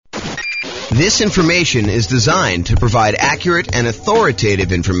This information is designed to provide accurate and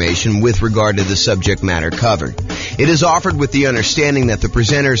authoritative information with regard to the subject matter covered. It is offered with the understanding that the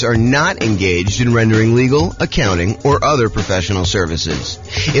presenters are not engaged in rendering legal, accounting, or other professional services.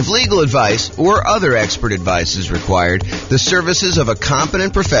 If legal advice or other expert advice is required, the services of a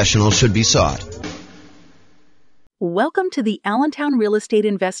competent professional should be sought. Welcome to the Allentown Real Estate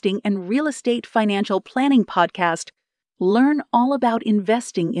Investing and Real Estate Financial Planning Podcast. Learn all about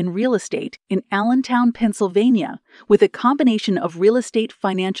investing in real estate in Allentown, Pennsylvania, with a combination of real estate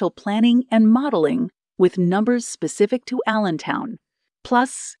financial planning and modeling with numbers specific to Allentown,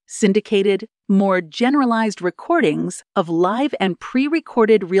 plus syndicated, more generalized recordings of live and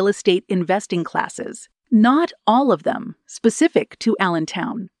pre-recorded real estate investing classes, not all of them specific to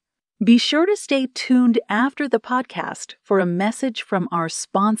Allentown. Be sure to stay tuned after the podcast for a message from our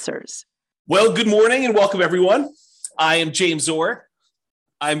sponsors. Well, good morning and welcome, everyone. I am James Orr.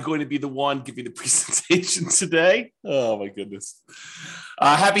 I'm going to be the one giving the presentation today. Oh, my goodness.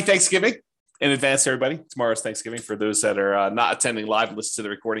 Happy Thanksgiving in advance, everybody. Tomorrow's Thanksgiving for those that are not attending live and listen to the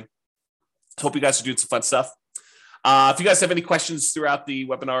recording. Hope you guys are doing some fun stuff. If you guys have any questions throughout the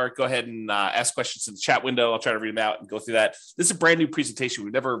webinar, go ahead and ask questions in the chat window. I'll try to read them out and go through that. This is a brand new presentation.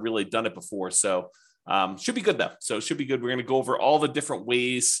 We've never really done it before, so should be good, though. So it should be good. We're going to go over all the different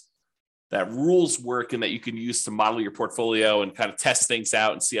ways that rules work and that you can use to model your portfolio and kind of test things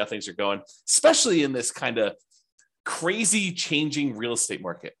out and see how things are going, especially in this kind of crazy changing real estate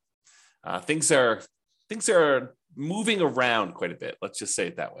market. Things are moving around quite a bit. Let's just say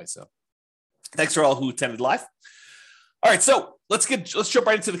it that way. So thanks for all who attended live. All right, so let's jump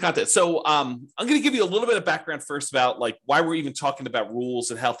right into the content. So I'm going to give you a little bit of background first about like why we're even talking about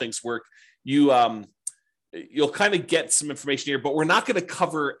rules and how things work. You'll kind of get some information here, but we're not going to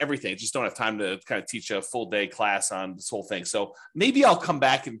cover everything. I just don't have time to kind of teach a full day class on this whole thing. So maybe I'll come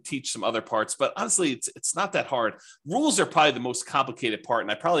back and teach some other parts, but honestly, it's not that hard. Rules are probably the most complicated part, and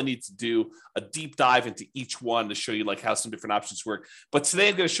I probably need to do a deep dive into each one to show you like how some different options work. But today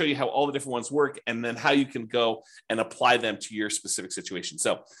I'm going to show you how all the different ones work and then how you can go and apply them to your specific situation.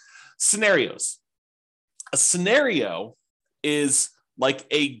 So scenarios. A scenario is like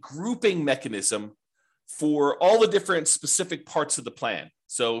a grouping mechanism for all the different specific parts of the plan.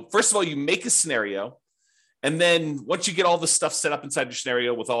 So first of all, you make a scenario. And then once you get all the stuff set up inside your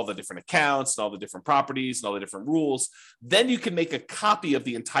scenario with all the different accounts and all the different properties and all the different rules, then you can make a copy of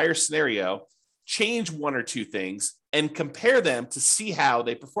the entire scenario, change one or two things, and compare them to see how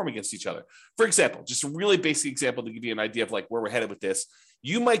they perform against each other. For example, just a really basic example to give you an idea of like where we're headed with this.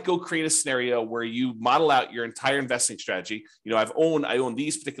 You might go create a scenario where you model out your entire investing strategy. You know, I own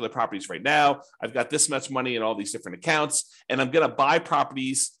these particular properties right now. I've got this much money in all these different accounts, and I'm going to buy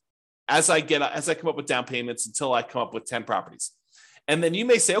properties as I come up with down payments until I come up with 10 properties. And then you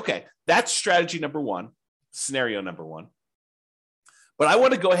may say, okay, that's strategy number one, scenario number one. But I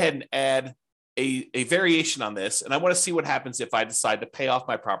want to go ahead and add a variation on this, and I want to see what happens if I decide to pay off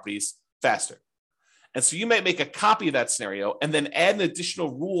my properties faster. And so you might make a copy of that scenario and then add an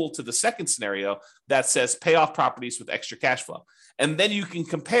additional rule to the second scenario that says pay off properties with extra cash flow. And then you can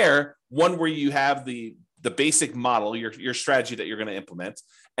compare one where you have the basic model, your strategy that you're going to implement,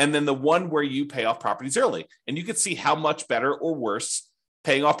 and then the one where you pay off properties early. And you can see how much better or worse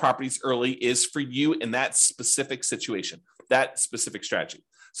paying off properties early is for you in that specific situation, that specific strategy.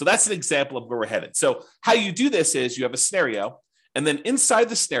 So that's an example of where we're headed. So how you do this is you have a scenario, and then inside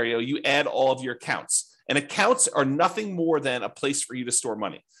the scenario, you add all of your accounts. And accounts are nothing more than a place for you to store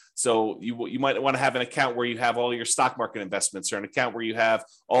money. So you might want to have an account where you have all your stock market investments, or an account where you have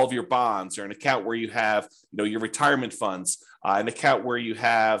all of your bonds, or an account where you have your retirement funds, an account where you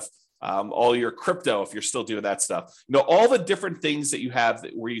have all your crypto, if you're still doing that stuff. All the different things that you have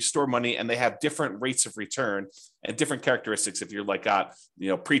where you store money, and they have different rates of return and different characteristics. If you're like got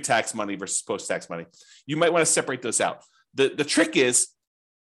pre-tax money versus post-tax money, you might want to separate those out. The trick is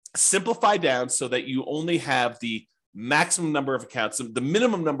simplify down so that you only have the maximum number of accounts, the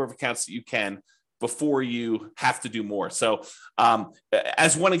minimum number of accounts that you can before you have to do more. So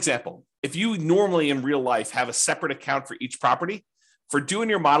as one example, if you normally in real life have a separate account for each property, for doing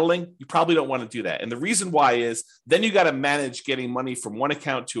your modeling, you probably don't want to do that. And the reason why is then you got to manage getting money from one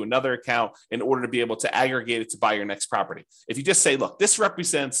account to another account in order to be able to aggregate it to buy your next property. If you just say, look, this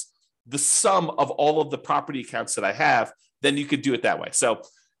represents the sum of all of the property accounts that I have, then you could do it that way. So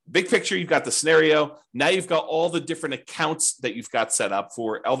big picture, you've got the scenario. Now you've got all the different accounts that you've got set up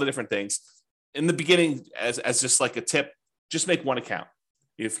for all the different things. In the beginning, as just like a tip, just make one account.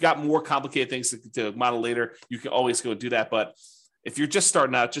 If you've got more complicated things to model later, you can always go and do that. But if you're just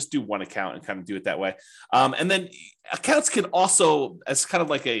starting out, just do one account and kind of do it that way. And then accounts can also, as kind of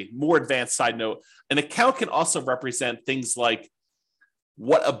like a more advanced side note, an account can also represent things like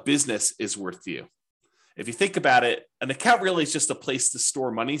what a business is worth to you. If you think about it, an account really is just a place to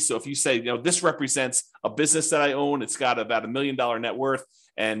store money. So if you say, this represents a business that I own, it's got about $1 million net worth,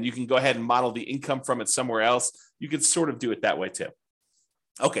 and you can go ahead and model the income from it somewhere else, you could sort of do it that way too.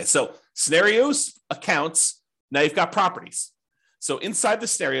 Okay, so scenarios, accounts, now you've got properties. So inside the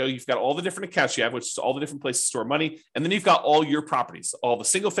scenario, you've got all the different accounts you have, which is all the different places to store money. And then you've got all your properties, all the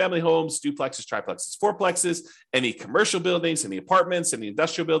single family homes, duplexes, triplexes, fourplexes, any commercial buildings, any apartments, any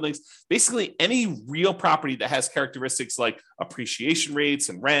industrial buildings, basically any real property that has characteristics like appreciation rates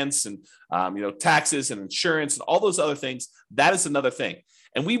and rents and taxes and insurance and all those other things. That is another thing.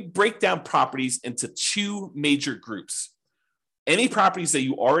 And we break down properties into two major groups. Any properties that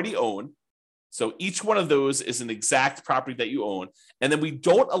you already own. So each one of those is an exact property that you own. And then we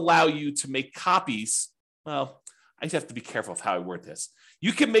don't allow you to make copies. Well, I have to be careful of how I word this.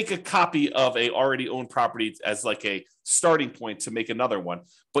 You can make a copy of a already owned property as like a starting point to make another one,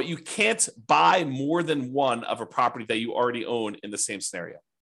 but you can't buy more than one of a property that you already own in the same scenario.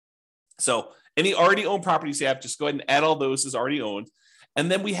 So any already owned properties you have, just go ahead and add all those as already owned.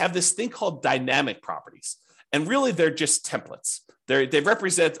 And then we have this thing called dynamic properties. And really, they're just templates. They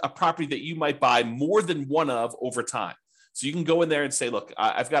represent a property that you might buy more than one of over time. So you can go in there and say, look,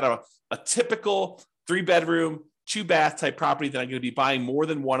 I've got a typical 3-bedroom, 2-bath type property that I'm going to be buying more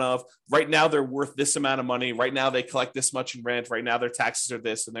than one of. Right now, they're worth this amount of money. Right now, they collect this much in rent. Right now, their taxes are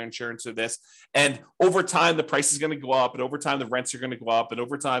this and their insurance are this. And over time, the price is going to go up. And over time, the rents are going to go up. And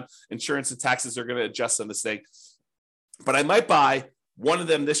over time, insurance and taxes are going to adjust on this thing. But I might buy one of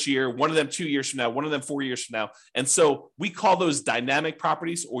them this year, one of them 2 years from now, one of them 4 years from now. And so we call those dynamic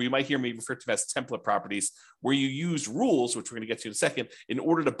properties, or you might hear me refer to them as template properties, where you use rules, which we're going to get to in a second, in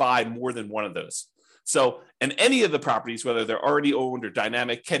order to buy more than one of those. So, and any of the properties, whether they're already owned or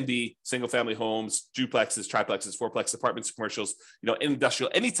dynamic, can be single family homes, duplexes, triplexes, fourplexes, apartments, commercials,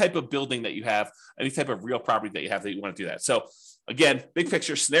 industrial, any type of building that you have, any type of real property that you have that you want to do that. So again, big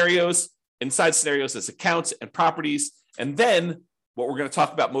picture scenarios, inside scenarios as accounts and properties. And then what we're going to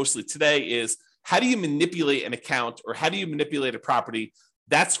talk about mostly today is how do you manipulate an account or how do you manipulate a property?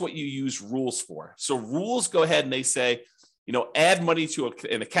 That's what you use rules for. So rules go ahead and they say, add money to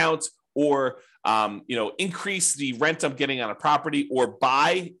an account, or increase the rent I'm getting on a property, or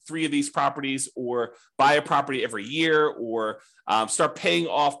buy 3 of these properties, or buy a property every year, or start paying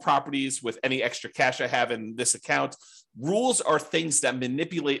off properties with any extra cash I have in this account. Rules are things that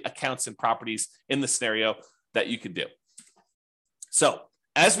manipulate accounts and properties in the scenario that you can do. So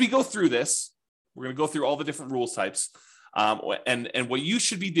as we go through this, we're going to go through all the different rules types. And what you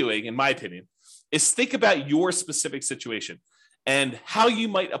should be doing, in my opinion, is think about your specific situation and how you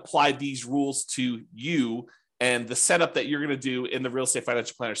might apply these rules to you and the setup that you're going to do in the Real Estate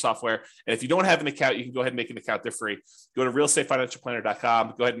Financial Planner software. And if you don't have an account, you can go ahead and make an account. They're free. Go to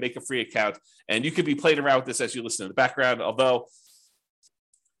realestatefinancialplanner.com, go ahead and make a free account. And you could be playing around with this as you listen in the background, although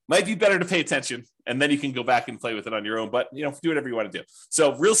might be better to pay attention, and then you can go back and play with it on your own. But do whatever you want to do.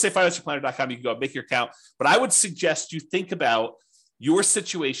 So realestatefinancialplanner.com, you can go make your account. But I would suggest you think about your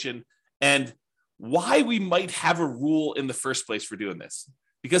situation and why we might have a rule in the first place for doing this,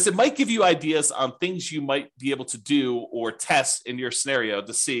 because it might give you ideas on things you might be able to do or test in your scenario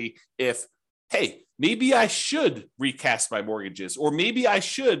to see if, hey, maybe I should recast my mortgages, or maybe I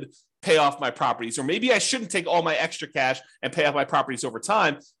should pay off my properties, or maybe I shouldn't take all my extra cash and pay off my properties over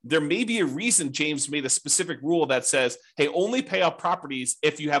time. There may be a reason James made a specific rule that says, hey, only pay off properties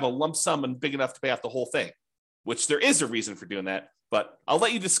if you have a lump sum and big enough to pay off the whole thing, which there is a reason for doing that, but I'll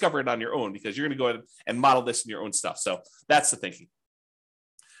let you discover it on your own because you're going to go ahead and model this in your own stuff. So that's the thinking.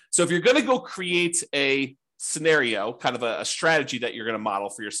 So if you're going to go create a scenario, kind of a strategy that you're going to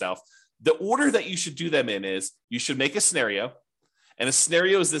model for yourself, the order that you should do them in is you should make a scenario. And a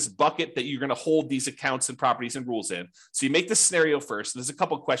scenario is this bucket that you're going to hold these accounts and properties and rules in. So you make the scenario first. There's a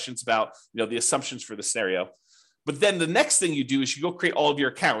couple of questions about the assumptions for the scenario. But then the next thing you do is you go create all of your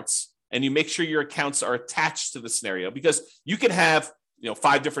accounts and you make sure your accounts are attached to the scenario, because you can have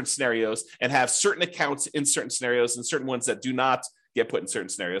 5 different scenarios and have certain accounts in certain scenarios and certain ones that do not get put in certain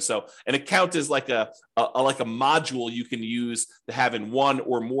scenarios. So an account is like a module you can use to have in one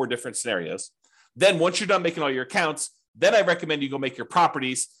or more different scenarios. Then once you're done making all your accounts, then I recommend you go make your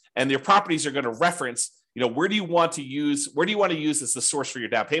properties, and your properties are going to reference, where do you want to use as the source for your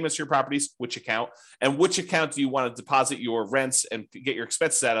down payments for your properties, which account, and which account do you want to deposit your rents and get your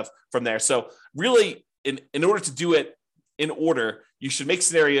expenses out of from there. So really, in order to do it in order. You should make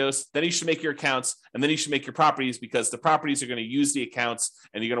scenarios, then you should make your accounts, and then you should make your properties, because the properties are going to use the accounts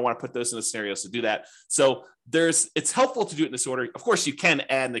and you're going to want to put those in the scenarios to do that. So it's helpful to do it in this order. Of course, you can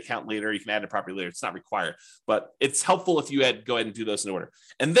add an account later. You can add a property later. It's not required, but it's helpful if you go ahead and do those in order.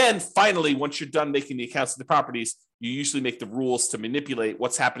 And then finally, once you're done making the accounts of the properties, you usually make the rules to manipulate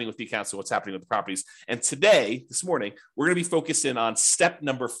what's happening with the accounts and what's happening with the properties. And today, this morning, we're going to be focused in on step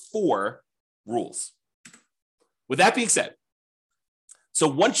number 4, rules. With that being said, so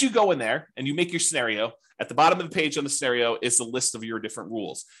once you go in there and you make your scenario, at the bottom of the page on the scenario is the list of your different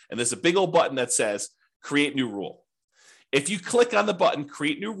rules. And there's a big old button that says create new rule. If you click on the button,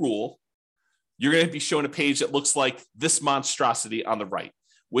 create new rule, you're going to be shown a page that looks like this monstrosity on the right,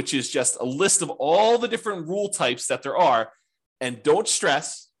 which is just a list of all the different rule types that there are. And don't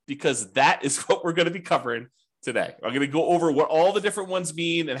stress, because that is what we're going to be covering today. I'm going to go over what all the different ones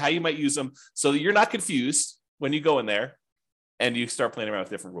mean and how you might use them so that you're not confused when you go in there and you start playing around with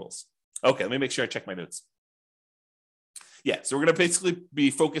different rules. Okay, let me make sure I check my notes. Yeah, so we're going to basically be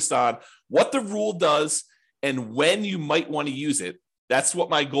focused on what the rule does and when you might want to use it. That's what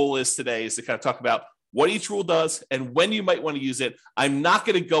my goal is today, is to kind of talk about what each rule does and when you might want to use it. I'm not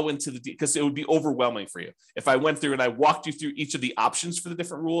going to go into because it would be overwhelming for you. If I went through and I walked you through each of the options for the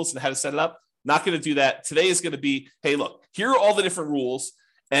different rules and how to set it up, not going to do that. Today is going to be, hey, look, here are all the different rules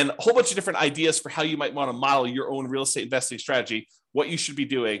and a whole bunch of different ideas for how you might want to model your own real estate investing strategy, what you should be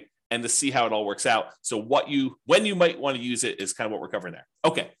doing, and to see how it all works out. So when you might want to use it is kind of what we're covering there.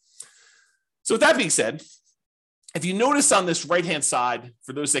 Okay. So with that being said, if you notice on this right-hand side,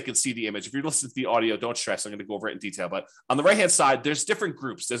 for those that can see the image, if you're listening to the audio, don't stress, I'm going to go over it in detail. But on the right-hand side, there's different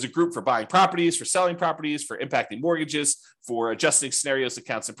groups. There's a group for buying properties, for selling properties, for impacting mortgages, for adjusting scenarios,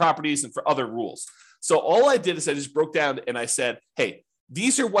 accounts, and properties, and for other rules. So all I did is I just broke down and I said, hey,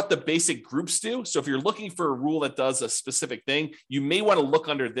 these are what the basic groups do. So if you're looking for a rule that does a specific thing, you may want to look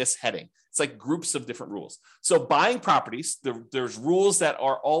under this heading. It's like groups of different rules. So buying properties, there's rules that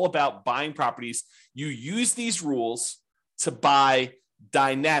are all about buying properties. You use these rules to buy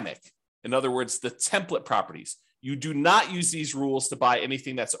dynamic, in other words, the template properties. You do not use these rules to buy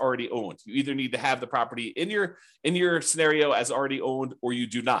anything that's already owned. You either need to have the property in your scenario as already owned, or you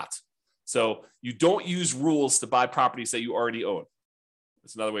do not. So you don't use rules to buy properties that you already own.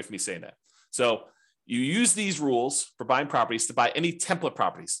 That's another way for me saying that. So you use these rules for buying properties to buy any template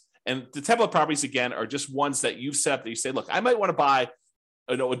properties. And the template properties, again, are just ones that you've set up that you say, look, I might want to buy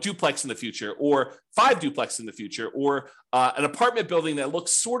a duplex in the future, or 5 duplexes in the future, or an apartment building that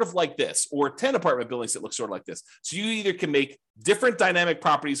looks sort of like this, or 10 apartment buildings that look sort of like this. So you either can make different dynamic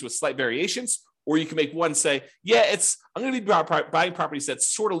properties with slight variations, or you can make one say, yeah, I'm going to be buying properties that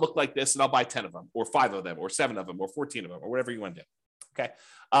sort of look like this, and I'll buy 10 of them, or 5 of them, or 7 of them, or 14 of them, or whatever you want to do. Okay.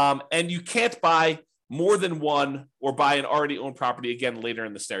 And you can't buy more than one or buy an already owned property again later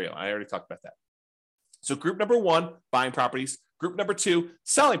in the scenario. I already talked about that. So group number 1, buying properties. Group number 2,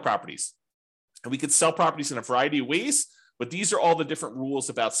 selling properties. And we could sell properties in a variety of ways, but these are all the different rules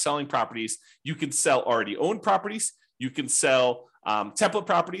about selling properties. You can sell already owned properties. You can sell template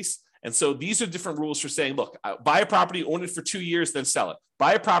properties. And so these are different rules for saying, look, buy a property, own it for 2 years, then sell it.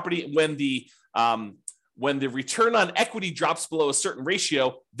 Buy a property when the return on equity drops below a certain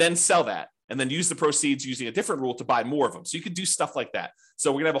ratio, then sell that, and then use the proceeds using a different rule to buy more of them. So you could do stuff like that.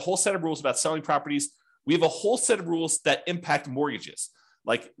 So we're going to have a whole set of rules about selling properties. We have a whole set of rules that impact mortgages,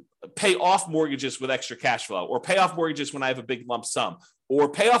 like pay off mortgages with extra cash flow, or pay off mortgages when I have a big lump sum, or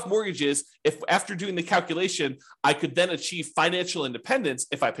pay off mortgages if after doing the calculation, I could then achieve financial independence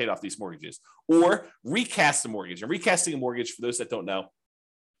if I paid off these mortgages, or recast a mortgage. And recasting a mortgage, for those that don't know,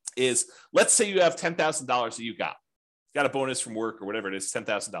 is, let's say you have $10,000 that you got a bonus from work or whatever it is,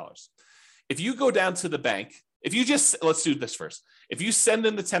 $10,000. If you go down to the bank, let's do this first. If you send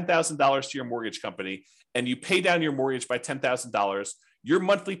in the $10,000 to your mortgage company and you pay down your mortgage by $10,000, your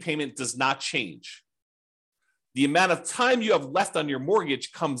monthly payment does not change. The amount of time you have left on your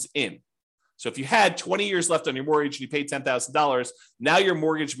mortgage comes in. So if you had 20 years left on your mortgage and you paid $10,000, now your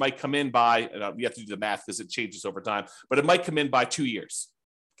mortgage might come in by, we have to do the math because it changes over time, but it might come in by 2 years.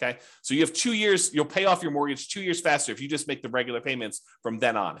 Okay. So you have 2 years, you'll pay off your mortgage 2 years faster if you just make the regular payments from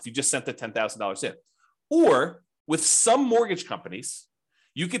then on, if you just sent the $10,000 in. Or with some mortgage companies,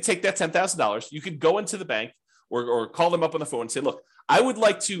 you could take that $10,000, you could go into the bank or call them up on the phone and say, look, I would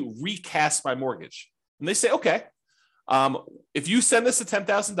like to recast my mortgage. And they say, okay, if you send us the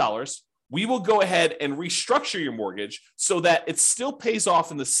 $10,000, we will go ahead and restructure your mortgage so that it still pays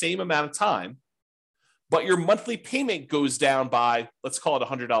off in the same amount of time, but your monthly payment goes down by, let's call it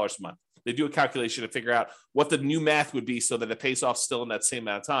 $100 a month. They do a calculation to figure out what the new math would be so that it pays off still in that same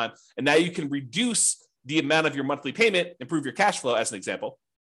amount of time. And now you can reduce the amount of your monthly payment, improve your cash flow, as an example,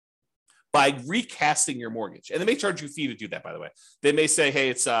 by recasting your mortgage. And they may charge you a fee to do that, by the way. They may say, hey,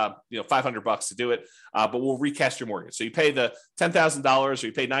 it's $500 to do it, but we'll recast your mortgage. So you pay the $10,000 or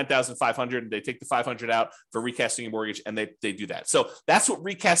you pay $9,500 and they take the $500 out for recasting your mortgage, and they do that. So that's what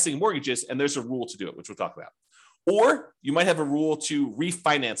recasting mortgage is, and there's a rule to do it, which we'll talk about. Or you might have a rule to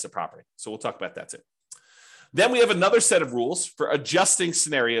refinance a property. So we'll talk about that too. Then we have another set of rules for adjusting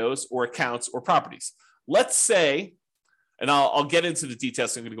scenarios or accounts or properties. Let's say, and I'll get into the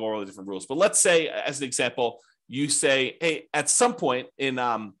details, so I'm going to go over all the different rules. But let's say, as an example, you say, hey, at some point in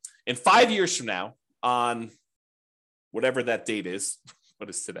 5 years from now, on whatever that date is, what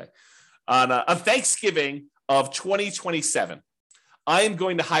is today? On Thanksgiving of 2027, I am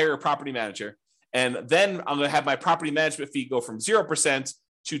going to hire a property manager, and then I'm going to have my property management fee go from 0%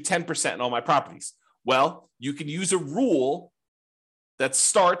 to 10% in all my properties. Well, you can use a rule that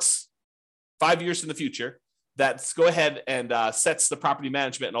starts 5 years in the future that's go ahead and sets the property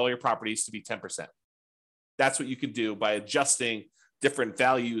management in all your properties to be 10%. That's what you can do by adjusting different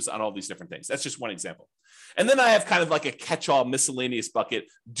values on all these different things. That's just one example. And then I have kind of like a catch-all miscellaneous bucket,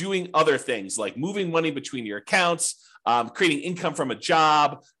 doing other things like moving money between your accounts, creating income from a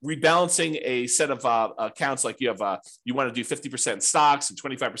job, rebalancing a set of accounts, like you want to do 50% in stocks and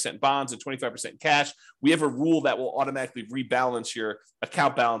 25% in bonds and 25% in cash. We have a rule that will automatically rebalance your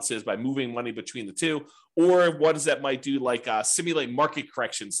account balances by moving money between the two. Or what does that might do, like simulate market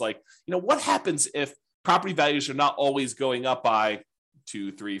corrections. Like, what happens if property values are not always going up by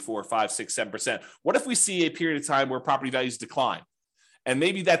 2, 3, 4, 5, 6, 7%? What if we see a period of time where property values decline? And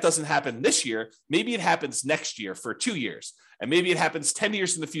maybe that doesn't happen this year. Maybe it happens next year for 2 years. And maybe it happens 10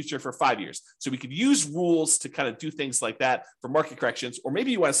 years in the future for 5 years. So we could use rules to kind of do things like that for market corrections. Or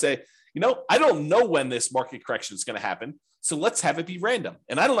maybe you want to say, I don't know when this market correction is going to happen, so let's have it be random.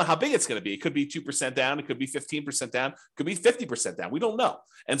 And I don't know how big it's going to be. It could be 2% down. It could be 15% down. It could be 50% down. We don't know.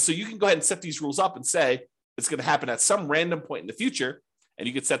 And so you can go ahead and set these rules up and say it's going to happen at some random point in the future. And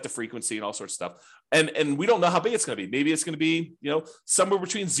you could set the frequency and all sorts of stuff. And we don't know how big it's going to be. Maybe it's going to be, somewhere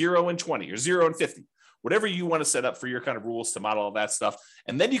between 0 and 20 or 0 and 50, whatever you want to set up for your kind of rules to model all that stuff.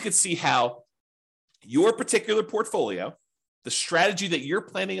 And then you can see how your particular portfolio, the strategy that you're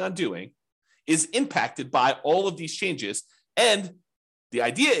planning on doing, is impacted by all of these changes. And the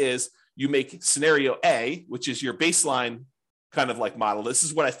idea is you make scenario A, which is your baseline kind of like model. This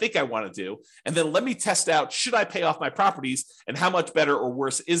is what I think I want to do. And then let me test out, should I pay off my properties and how much better or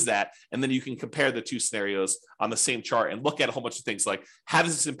worse is that? And then you can compare the two scenarios on the same chart and look at a whole bunch of things like, how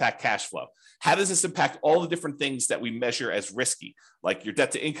does this impact cash flow? How does this impact all the different things that we measure as risky, like your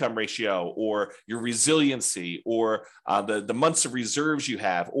debt to income ratio or your resiliency or the months of reserves you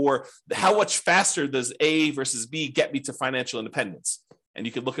have, or how much faster does A versus B get me to financial independence? And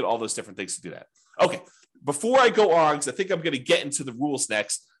you can look at all those different things to do that. Okay. Before I go on, because I think I'm going to get into the rules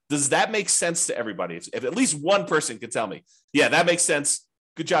next, does that make sense to everybody? If at least one person can tell me, yeah, that makes sense.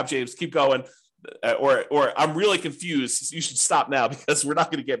 Good job, James. Keep going. Or I'm really confused. You should stop now because we're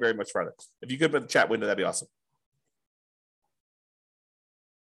not going to get very much further. If you could put the chat window, that'd be awesome.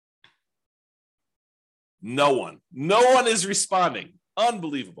 No one is responding.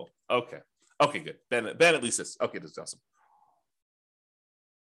 Unbelievable. Okay, good. Ben at least is. Okay, that's awesome.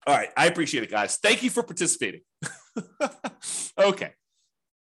 All right. I appreciate it, guys. Thank you for participating. Okay.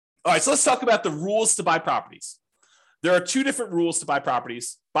 All right. So let's talk about the rules to buy properties. There are two different rules to buy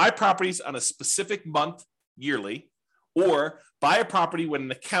properties. Buy properties on a specific month yearly, or buy a property when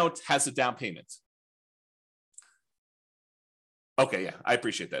an account has a down payment. Okay. Yeah. I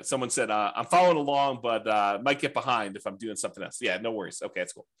appreciate that. Someone said, I'm following along, but might get behind if I'm doing something else. Yeah. No worries. Okay.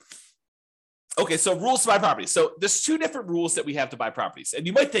 That's cool. Okay, so rules to buy properties. So there's two different rules that we have to buy properties. And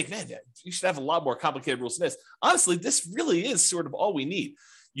you might think, man, you should have a lot more complicated rules than this. Honestly, this really is sort of all we need.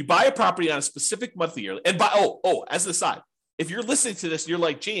 You buy a property on a specific monthly yearly. And as an aside, if you're listening to this and you're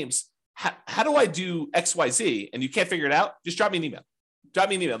like, James, how do I do XYZ? And you can't figure it out, just drop me an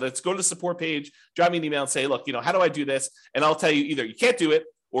email. Let's go to the support page, drop me an email and say, look, how do I do this? And I'll tell you either you can't do it,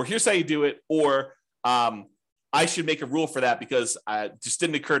 or here's how you do it, or I should make a rule for that because it just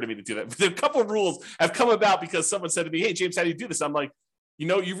didn't occur to me to do that. But a couple of rules have come about because someone said to me, hey, James, how do you do this? I'm like,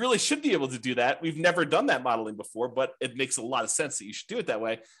 you really should be able to do that. We've never done that modeling before, but it makes a lot of sense that you should do it that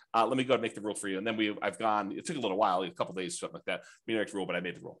way. Let me go and make the rule for you. And then it took a little while, a couple of days, something like that. We didn't make the rule, but I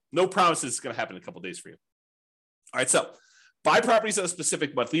made the rule. No promises it's going to happen in a couple of days for you. All right, so buy properties on a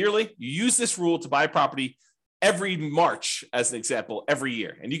specific month yearly. You use this rule to buy a property every March, as an example, every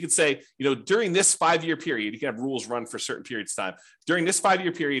year. And you could say, during this 5-year period, you can have rules run for certain periods of time. During this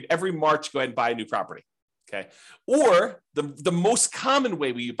 5-year period, every March, go ahead and buy a new property. Okay. Or the most common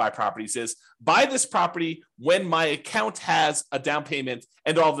way we buy properties is buy this property when my account has a down payment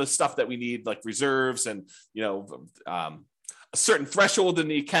and all the stuff that we need, like reserves and, a certain threshold in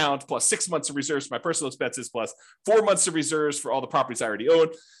the account, plus 6 months of reserves for my personal expenses, plus 4 months of reserves for all the properties I already own,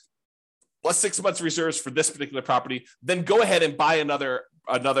 plus 6 months of reserves for this particular property. Then go ahead and buy another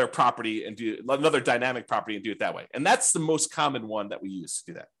property and do another dynamic property and do it that way. And that's the most common one that we use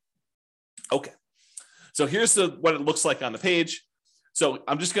to do that. Okay. So here's what it looks like on the page. So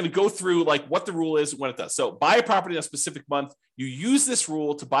I'm just going to go through like what the rule is when it does. So buy a property in a specific month. You use this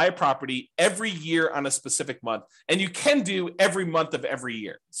rule to buy a property every year on a specific month. And you can do every month of every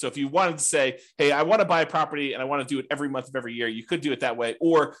year. So if you wanted to say, hey, I want to buy a property and I want to do it every month of every year, you could do it that way,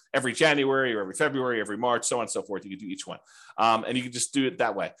 or every January or every February, every March, so on and so forth. You could do each one. And you can just do it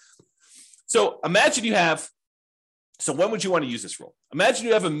that way. So imagine so when would you want to use this rule? Imagine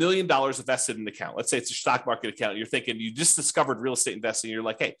you have $1 million invested in an account. Let's say it's a stock market account. You're thinking you just discovered real estate investing. You're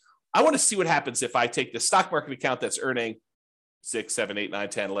like, hey, I want to see what happens if I take the stock market account that's earning 6, 7, 8, 9,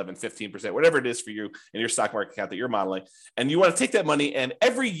 10, 11, 15%, whatever it is for you in your stock market account that you're modeling. And you want to take that money and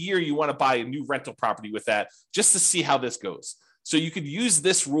every year you want to buy a new rental property with that just to see how this goes. So you could use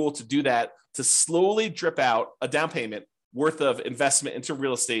this rule to do that, to slowly drip out a down payment worth of investment into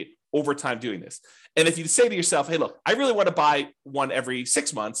real estate over time doing this. And if you say to yourself, hey, look, I really want to buy one every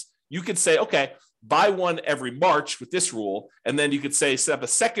 6 months, you could say, okay, buy one every March with this rule. And then you could say, set up a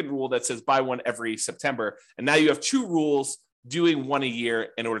second rule that says buy one every September. And now you have 2 rules doing one a year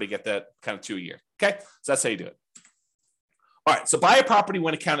in order to get that kind of 2 a year. Okay. So that's how you do it. All right. So buy a property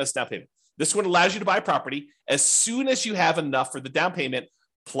when account has down payment. This one allows you to buy a property as soon as you have enough for the down payment,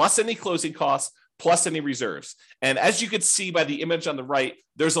 plus any closing costs, plus any reserves. And as you can see by the image on the right,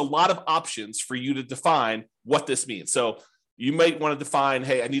 there's a lot of options for you to define what this means. So you might want to define,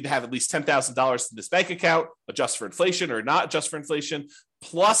 hey, I need to have at least $10,000 in this bank account, adjust for inflation or not adjust for inflation,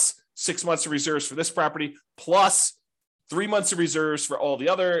 plus 6 months of reserves for this property, plus 3 months of reserves for all the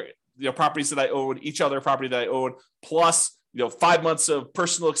other properties that I own, each other property that I own, plus 5 months of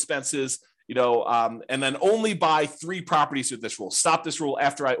personal expenses, and then only buy 3 properties with this rule. Stop this rule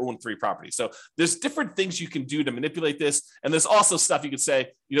after I own 3 properties. So there's different things you can do to manipulate this. And there's also stuff you could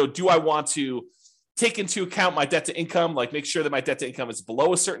say, do I want to take into account my debt to income, like make sure that my debt to income is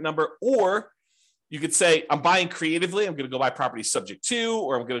below a certain number? Or you could say, I'm buying creatively. I'm going to go buy properties subject to,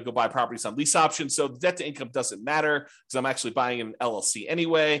 or I'm going to go buy properties on lease options. So the debt to income doesn't matter because I'm actually buying an LLC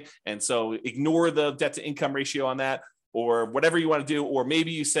anyway. And so ignore the debt to income ratio on that, or whatever you want to do. Or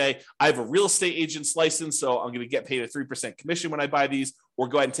maybe you say, I have a real estate agent's license, so I'm going to get paid a 3% commission when I buy these, or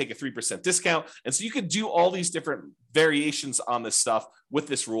go ahead and take a 3% discount. And so you could do all these different variations on this stuff with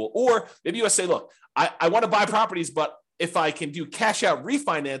this rule. Or maybe you say, look, I want to buy properties, but if I can do cash out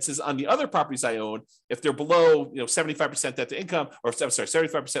refinances on the other properties I own, if they're below 75% debt to income, or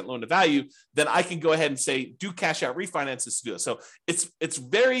 75% loan to value, then I can go ahead and say, do cash out refinances to do it. So it's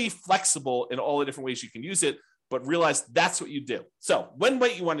very flexible in all the different ways you can use it, but realize that's what you do. So when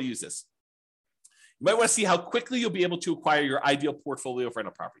might you want to use this? You might want to see how quickly you'll be able to acquire your ideal portfolio of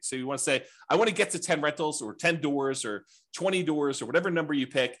rental property. So you want to say, I want to get to 10 rentals or 10 doors or 20 doors or whatever number you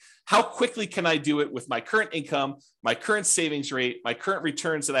pick. How quickly can I do it with my current income, my current savings rate, my current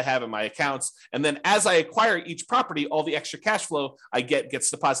returns that I have in my accounts? And then as I acquire each property, all the extra cash flow I get gets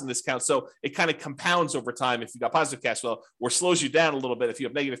deposited in this account. So it kind of compounds over time if you got positive cash flow, or slows you down a little bit if you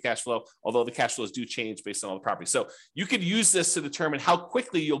have negative cash flow, although the cash flows do change based on all the property. So you could use this to determine how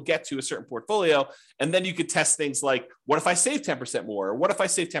quickly you'll get to a certain portfolio. And then you could test things like, what if I save 10% more? Or what if I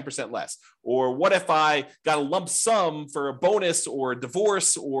save 10% less? Or what if I got a lump sum for a bonus or a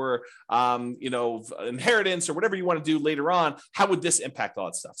divorce or inheritance or whatever you want to do later on? How would this impact all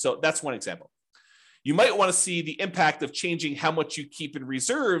that stuff? So that's one example. You might want to see the impact of changing how much you keep in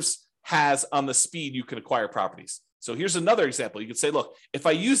reserves has on the speed you can acquire properties. So here's another example. You could say, look, if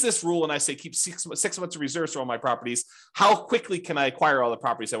I use this rule and I say keep six months of reserves for all my properties, how quickly can I acquire all the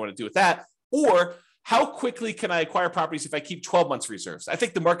properties I want to do with that? Or how quickly can I acquire properties if I keep 12 months reserves? I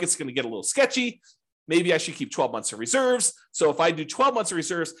think the market's going to get a little sketchy. Maybe I should keep 12 months of reserves. So if I do 12 months of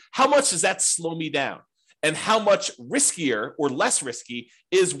reserves, how much does that slow me down? And how much riskier or less risky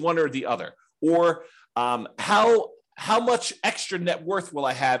is one or the other? Or how much extra net worth will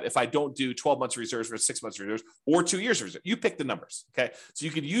I have if I don't do 12 months reserves versus 6 months reserves or 2 years reserves? You pick the numbers, okay? So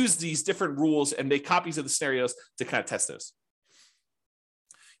you could use these different rules and make copies of the scenarios to kind of test those.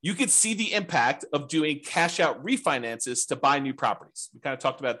 You could see the impact of doing cash out refinances to buy new properties. We kind of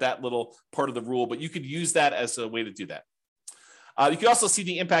talked about that little part of the rule, but you could use that as a way to do that. You could also see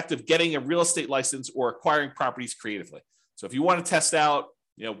the impact of getting a real estate license or acquiring properties creatively. So if you want to test out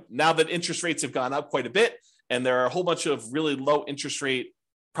Now that interest rates have gone up quite a bit and there are a whole bunch of really low interest rate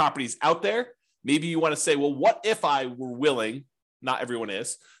properties out there, maybe you want to say, well, what if I were willing, not everyone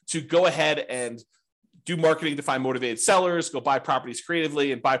is, to go ahead and do marketing to find motivated sellers, go buy properties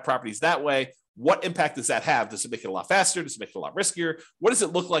creatively and buy properties that way? What impact does that have? Does it make it a lot faster? Does it make it a lot riskier? What does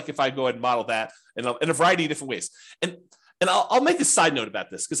it look like if I go ahead and model that in a variety of different ways? And I'll make a side note about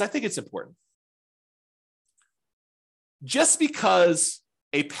this because I think it's important. Just because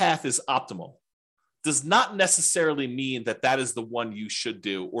a path is optimal does not necessarily mean that that is the one you should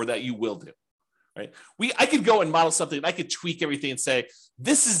do or that you will do, right? I could go and model something and I could tweak everything and say,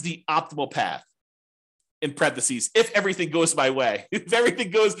 this is the optimal path, in parentheses, if everything goes my way, if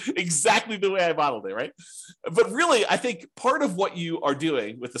everything goes exactly the way I modeled it, right? But really, I think part of what you are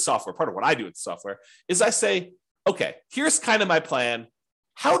doing with the software, part of what I do with the software, is I say, okay, here's kind of my plan.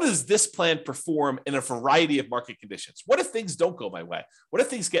 How does this plan perform in a variety of market conditions? What if things don't go my way? What if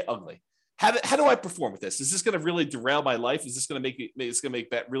things get ugly? How do I perform with this? Is this going to really derail my life? Is this going to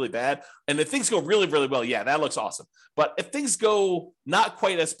make that really bad? And if things go really, really well, yeah, that looks awesome. But if things go not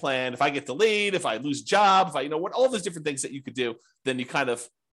quite as planned, if I get delayed, if I lose a job, if I, what all those different things that you could do, then you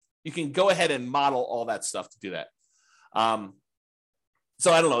can go ahead and model all that stuff to do that.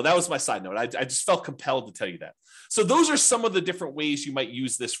 So I don't know. That was my side note. I just felt compelled to tell you that. So those are some of the different ways you might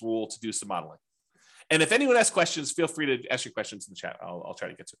use this rule to do some modeling. And if anyone has questions, feel free to ask your questions in the chat. I'll try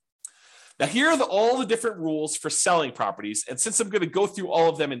to get to it. Now, here are all the different rules for selling properties. And since I'm going to go through all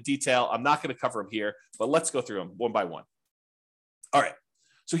of them in detail, I'm not going to cover them here, but let's go through them one by one. All right.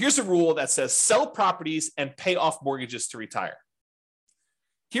 So here's a rule that says sell properties and pay off mortgages to retire.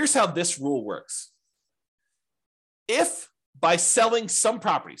 Here's how this rule works. If by selling some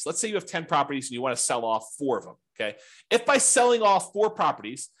properties, let's say you have 10 properties and you want to sell off 4 of them, okay? If by selling off 4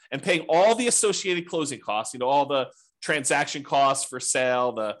 properties and paying all the associated closing costs, all the transaction costs for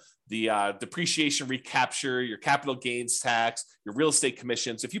sale, the depreciation recapture, your capital gains tax, your real estate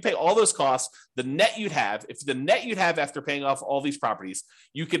commissions. If you pay all those costs, the net you'd have after paying off all these properties,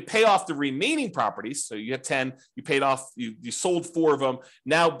 you could pay off the remaining properties. So you have 10, you paid off, you sold 4 of them.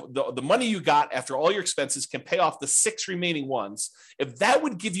 Now the money you got after all your expenses can pay off the 6 remaining ones. If that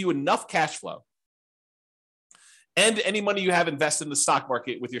would give you enough cash flow and any money you have invested in the stock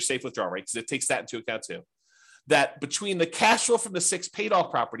market with your safe withdrawal rate, because it takes that into account too, that between the cash flow from the 6 paid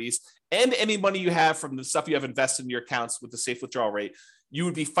off properties and any money you have from the stuff you have invested in your accounts with the safe withdrawal rate, you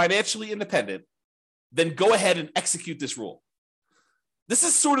would be financially independent. Then go ahead and execute this rule. This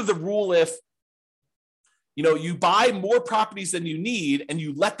is sort of the rule if you buy more properties than you need and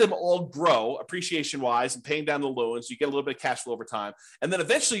you let them all grow appreciation wise and paying down the loans, you get a little bit of cash flow over time. And then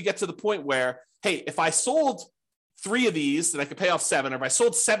eventually you get to the point where, hey, if I sold 3 of these, then I could pay off 7. Or if I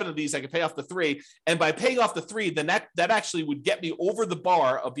sold 7 of these, I could pay off the 3. And by paying off the 3, then that actually would get me over the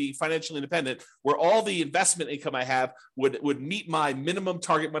bar of being financially independent, where all the investment income I have would meet my minimum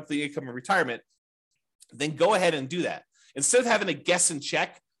target monthly income in retirement. Then go ahead and do that. Instead of having to guess and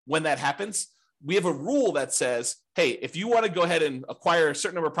check when that happens, we have a rule that says, hey, if you want to go ahead and acquire a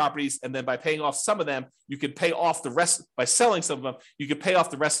certain number of properties, and then by paying off some of them, you could pay off the rest. By selling some of them, you could pay off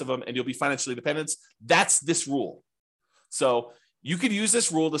the rest of them and you'll be financially independent. That's this rule. So you could use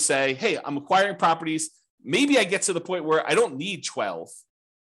this rule to say, hey, I'm acquiring properties. Maybe I get to the point where I don't need 12,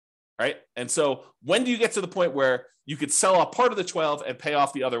 right? And so when do you get to the point where you could sell a part of the 12 and pay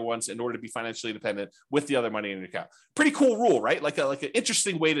off the other ones in order to be financially independent with the other money in your account? Pretty cool rule, right? Like an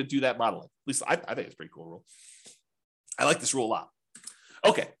interesting way to do that modeling. At least I think it's a pretty cool rule. I like this rule a lot.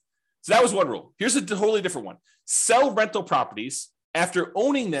 Okay, so that was one rule. Here's a totally different one. Sell rental properties after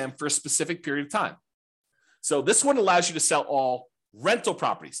owning them for a specific period of time. So this one allows you to sell all rental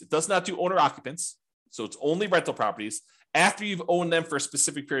properties. It does not do owner occupants. So it's only rental properties after you've owned them for a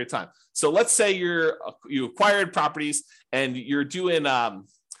specific period of time. So let's say you acquired properties and you're doing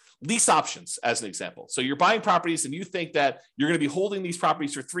lease options as an example. So you're buying properties and you think that you're going to be holding these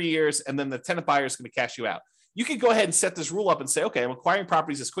properties for 3 years and then the tenant buyer is going to cash you out. You can go ahead and set this rule up and say, okay, I'm acquiring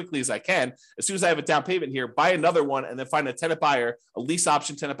properties as quickly as I can. As soon as I have a down payment here, buy another one and then find a tenant buyer, a lease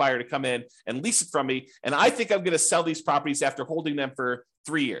option tenant buyer to come in and lease it from me. And I think I'm going to sell these properties after holding them for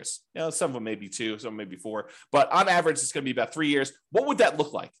 3 years. Some of them may be 2, some may be 4, but on average, it's going to be about 3 years. What would that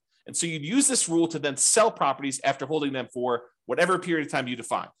look like? And so you'd use this rule to then sell properties after holding them for whatever period of time you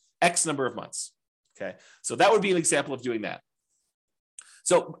define, X number of months. Okay. So that would be an example of doing that.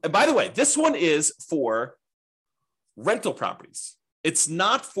 So, and by the way, this one is for rental properties. It's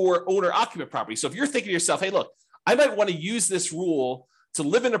not for owner occupant property. So if you're thinking to yourself, hey, look, I might want to use this rule to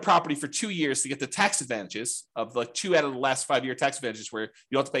live in a property for 2 years to get the tax advantages of like 2 out of the last 5-year tax advantages where you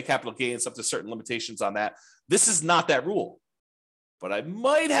don't have to pay capital gains up to certain limitations on that. This is not that rule. but I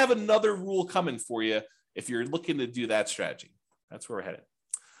might have another rule coming for you if you're looking to do that strategy. That's where we're headed.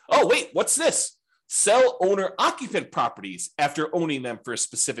 Oh, wait, what's this? Sell owner-occupant properties after owning them for a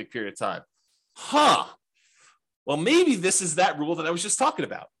specific period of time. Well, maybe this is that rule that I was just talking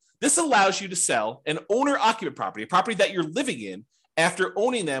about. This allows you to sell an owner-occupant property, a property that you're living in, after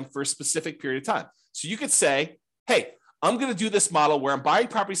owning them for a specific period of time. So you could say, hey, I'm going to do this model where I'm buying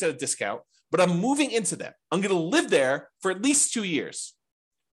properties at a discount, but I'm moving into them. I'm going to live there for at least 2 years.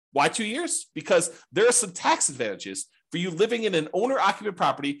 Why 2 years? Because there are some tax advantages for you living in an owner-occupant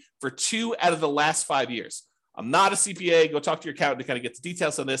property for 2 out of the last 5 years. I'm not a CPA. Go talk to your accountant to kind of get the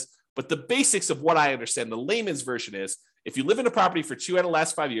details on this. But the basics of what I understand, the layman's version is, if you live in a property for 2 out of the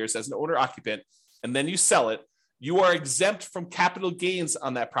last 5 years as an owner-occupant, and then you sell it, you are exempt from capital gains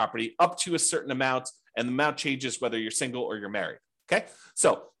on that property up to a certain amount, and the amount changes whether you're single or you're married. Okay,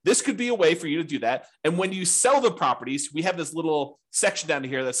 so this could be a way for you to do that. And when you sell the properties, we have this little section down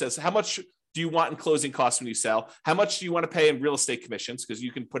here that says, how much do you want in closing costs when you sell? How much do you want to pay in real estate commissions? Because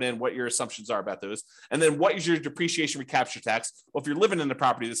you can put in what your assumptions are about those. And then what is your depreciation recapture tax? Well, if you're living in the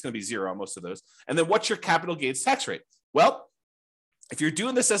property, that's going to be zero on most of those. And then what's your capital gains tax rate? Well, if you're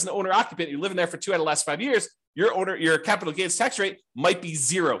doing this as an owner occupant, you're living there for 2 out of the last 5 years, your capital gains tax rate might be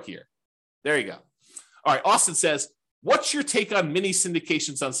zero here. There you go. All right, Austin says, what's your take on mini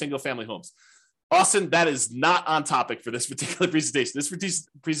syndications on single family homes? Austin, that is not on topic for this particular presentation. This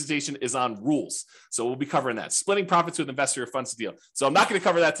presentation is on rules. So we'll be covering that. Splitting profits with investor or funds deal. So I'm not going to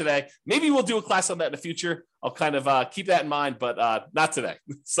cover that today. Maybe we'll do a class on that in the future. I'll kind of keep that in mind, but not today.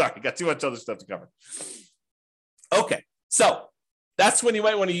 Sorry, got too much other stuff to cover. Okay, so that's when you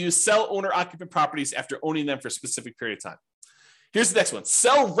might want to use sell owner-occupant properties after owning them for a specific period of time. Here's the next one.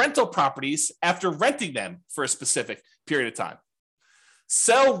 Sell rental properties after renting them for a specific period of time.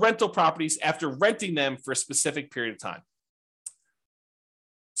 Sell rental properties after renting them for a specific period of time.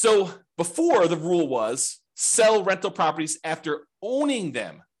 So before, the rule was sell rental properties after owning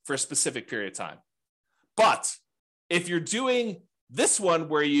them for a specific period of time. But if you're doing this one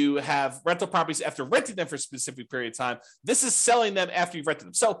where you have rental properties after renting them for a specific period of time, this is selling them after you've rented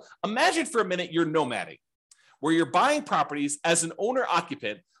them. So imagine for a minute you're nomading, where you're buying properties as an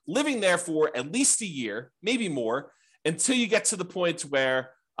owner-occupant, living there for at least a year, maybe more, until you get to the point where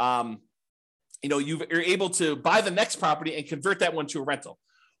you're able to buy the next property and convert that one to a rental.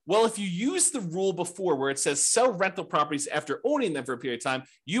 Well, if you use the rule before where it says sell rental properties after owning them for a period of time,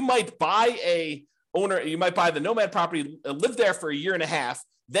 you might buy the nomad property, live there for a year and a half,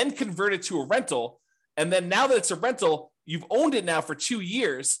 then convert it to a rental. And then now that it's a rental, you've owned it now for 2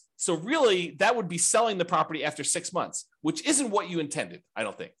 years. So really, that would be selling the property after 6 months, which isn't what you intended, I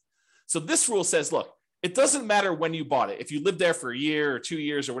don't think. So this rule says, look, it doesn't matter when you bought it. If you lived there for a year or 2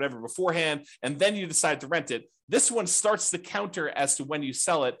 years or whatever beforehand, and then you decide to rent it, this one starts the counter as to when you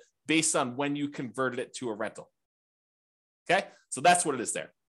sell it based on when you converted it to a rental. Okay, so that's what it is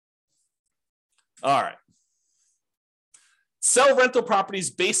there. All right. Sell rental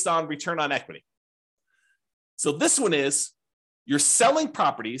properties based on return on equity. So this one is you're selling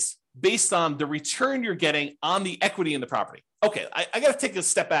properties based on the return you're getting on the equity in the property. Okay, I got to take a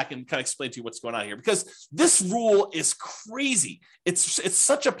step back and kind of explain to you what's going on here, because this rule is crazy. It's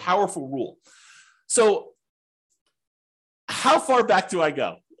such a powerful rule. So how far back do I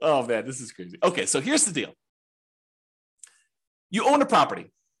go? Oh man, this is crazy. Okay, so here's the deal. You own a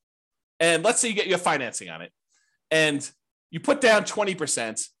property, and let's say you have financing on it, and you put down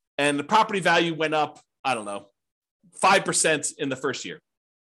 20%, and the property value went up, I don't know, 5% in the first year.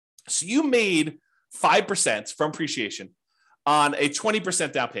 So you made 5% from appreciation on a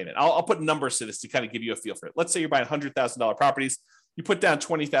 20% down payment. I'll put numbers to this to kind of give you a feel for it. Let's say you're buying $100,000 properties. You put down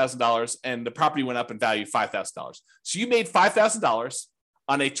 $20,000 and the property went up in value $5,000. So you made $5,000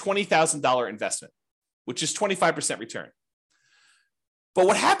 on a $20,000 investment, which is 25% return. But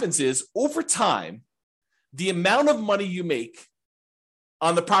what happens is over time, the amount of money you make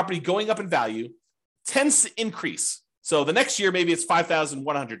on the property going up in value tends to increase. So the next year, maybe it's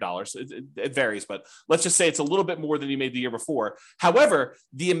 $5,100. It varies, but let's just say it's a little bit more than you made the year before. However,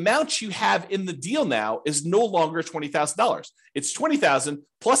 the amount you have in the deal now is no longer $20,000. It's $20,000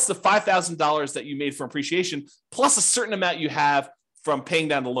 plus the $5,000 that you made from appreciation, plus a certain amount you have from paying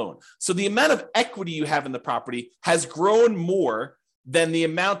down the loan. So the amount of equity you have in the property has grown more than the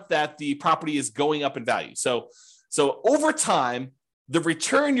amount that the property is going up in value. So over time, the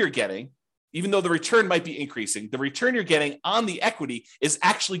return you're getting, even though the return might be increasing, the return you're getting on the equity is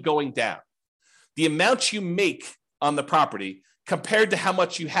actually going down. The amount you make on the property compared to how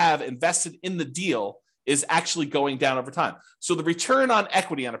much you have invested in the deal is actually going down over time. So the return on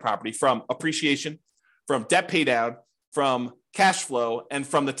equity on a property from appreciation, from debt pay down, from cash flow and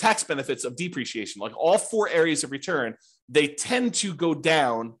from the tax benefits of depreciation. Like all four areas of return, they tend to go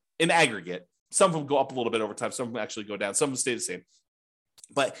down in aggregate. Some of them go up a little bit over time. Some of them actually go down. Some of them stay the same.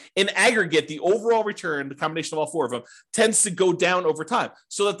 But in aggregate, the overall return, the combination of all four of them, tends to go down over time.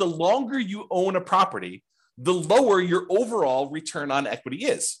 So that the longer you own a property, the lower your overall return on equity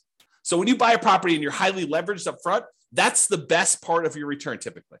is. So when you buy a property and you're highly leveraged up front, that's the best part of your return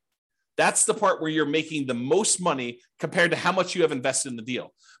typically. That's the part where you're making the most money compared to how much you have invested in the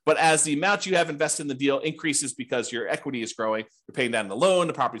deal. But as the amount you have invested in the deal increases because your equity is growing, you're paying down the loan,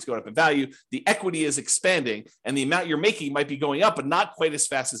 the property's going up in value, the equity is expanding, and the amount you're making might be going up, but not quite as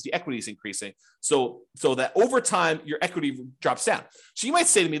fast as the equity is increasing. So that over time, your equity drops down. So you might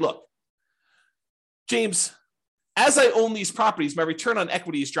say to me, look, James, as I own these properties, my return on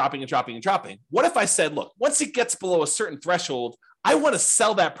equity is dropping and dropping and dropping. What if I said, look, once it gets below a certain threshold, I want to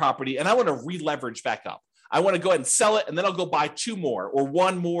sell that property and I want to re-leverage back up. I want to go ahead and sell it, and then I'll go buy two more or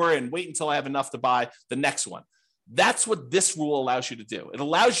one more and wait until I have enough to buy the next one. That's what this rule allows you to do. It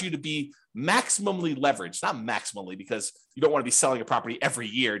allows you to be maximally leveraged, not maximally because you don't want to be selling a property every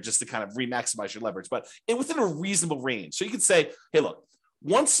year just to kind of re-maximize your leverage, but within a reasonable range. So you can say, hey, look,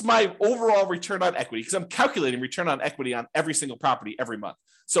 once my overall return on equity, because I'm calculating return on equity on every single property every month.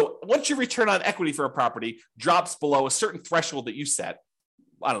 So once your return on equity for a property drops below a certain threshold that you set,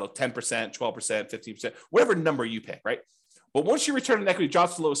 I don't know, 10%, 12%, 15%, whatever number you pick, right? But once your return on equity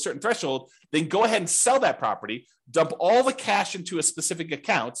drops below a certain threshold, then go ahead and sell that property, dump all the cash into a specific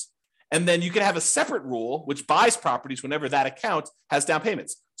account, and then you can have a separate rule which buys properties whenever that account has down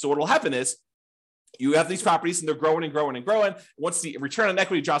payments. So what will happen is you have these properties and they're growing and growing and growing. Once the return on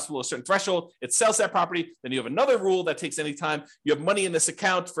equity drops below a certain threshold, it sells that property. Then you have another rule that takes any time. You have money in this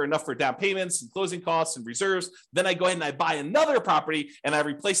account for enough for down payments and closing costs and reserves. Then I go ahead and I buy another property and I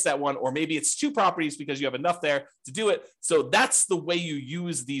replace that one, or maybe it's two properties because you have enough there to do it. So that's the way you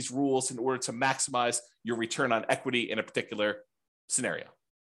use these rules in order to maximize your return on equity in a particular scenario.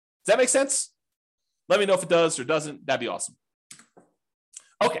 Does that make sense? Let me know if it does or doesn't. That'd be awesome.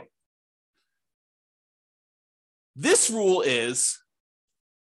 Okay. This rule is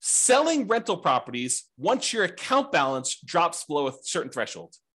selling rental properties once your account balance drops below a certain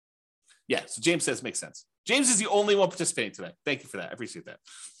threshold. Yeah, so James says makes sense. James is the only one participating today. Thank you for that. I appreciate that.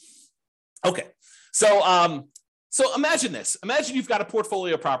 Okay, so imagine this. Imagine you've got a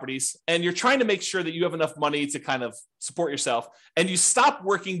portfolio of properties and you're trying to make sure that you have enough money to kind of support yourself, and you stop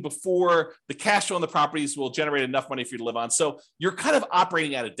working before the cash flow on the properties will generate enough money for you to live on. So you're kind of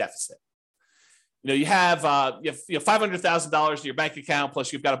operating at a deficit. You have $500,000 in your bank account,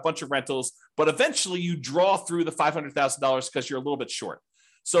 plus you've got a bunch of rentals, but eventually you draw through the $500,000 because you're a little bit short.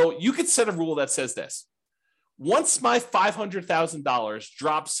 So you could set a rule that says this: once my $500,000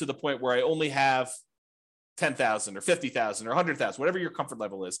 drops to the point where I only have $10,000 or $50,000 or $100,000, whatever your comfort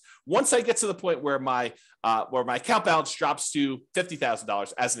level is, once I get to the point where my account balance drops to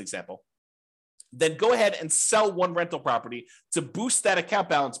 $50,000, as an example, then go ahead and sell one rental property to boost that account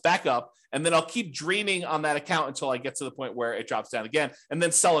balance back up. And then I'll keep draining on that account until I get to the point where it drops down again, and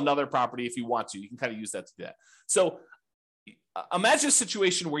then sell another property if you want to. You can kind of use that to do that. So imagine a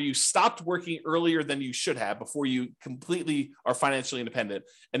situation where you stopped working earlier than you should have before you completely are financially independent.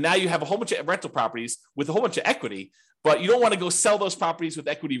 And now you have a whole bunch of rental properties with a whole bunch of equity, but you don't want to go sell those properties with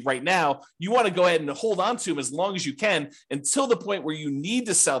equity right now. You want to go ahead and hold on to them as long as you can until the point where you need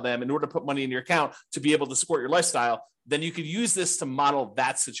to sell them in order to put money in your account to be able to support your lifestyle. Then you could use this to model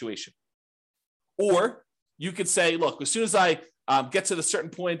that situation. Or you could say, look, as soon as I get to the certain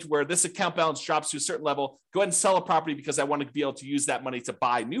point where this account balance drops to a certain level, go ahead and sell a property because I want to be able to use that money to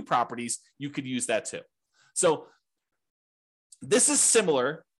buy new properties. You could use that too. So this is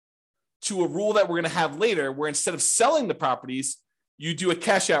similar to a rule that we're going to have later, where instead of selling the properties, you do a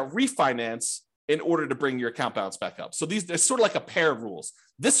cash out refinance in order to bring your account balance back up. So they're sort of like a pair of rules.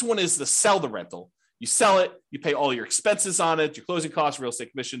 This one is the sell the rental. You sell it, you pay all your expenses on it, your closing costs, real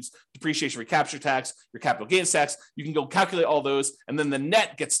estate commissions, depreciation, recapture tax, your capital gains tax. You can go calculate all those, and then the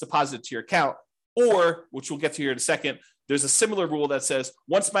net gets deposited to your account. Or, which we'll get to here in a second, there's a similar rule that says,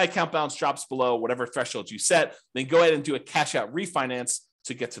 once my account balance drops below whatever threshold you set, then go ahead and do a cash out refinance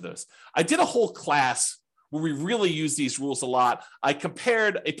to get to those. I did a whole class where we really use these rules a lot. I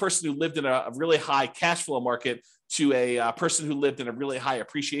compared a person who lived in a really high cash flow market to a person who lived in a really high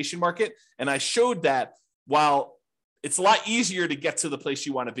appreciation market. And I showed that while it's a lot easier to get to the place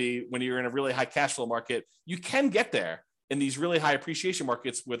you want to be when you're in a really high cash flow market, you can get there in these really high appreciation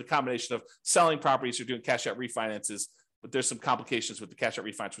markets with a combination of selling properties or doing cash out refinances. But there's some complications with the cash out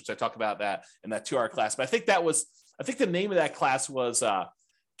refinance, which I talk about that in that 2-hour class. But I think the name of that class was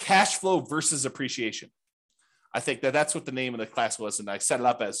cash flow versus appreciation. I think that's what the name of the class was. And I set it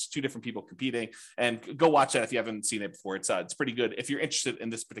up as two different people competing, and go watch that if you haven't seen it before. It's pretty good if you're interested in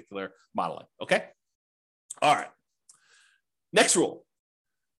this particular modeling. Okay. All right. Next rule: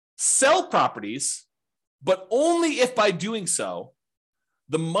 sell properties, but only if by doing so,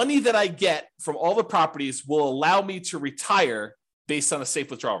 the money that I get from all the properties will allow me to retire based on a safe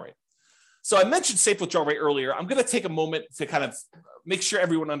withdrawal rate. So I mentioned safe withdrawal rate earlier. I'm going to take a moment to kind of make sure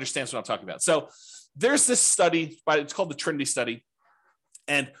everyone understands what I'm talking about. So there's this study, it's called the Trinity study.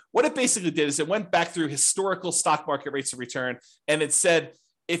 And what it basically did is it went back through historical stock market rates of return. And it said,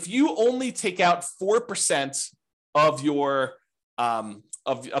 if you only take out 4% of your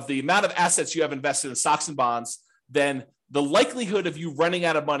of the amount of assets you have invested in stocks and bonds, then the likelihood of you running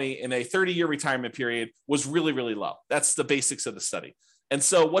out of money in a 30-year retirement period was really, really low. That's the basics of the study. And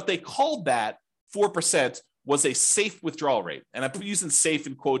so what they called that 4% was a safe withdrawal rate. And I'm using safe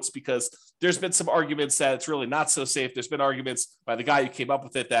in quotes because there's been some arguments that it's really not so safe. There's been arguments by the guy who came up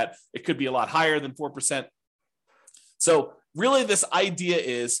with it that it could be a lot higher than 4%. So really this idea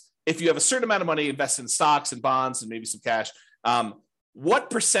is, if you have a certain amount of money invested in stocks and bonds and maybe some cash, what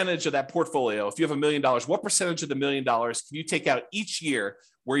percentage of that portfolio, if you have $1 million, what percentage of the $1 million can you take out each year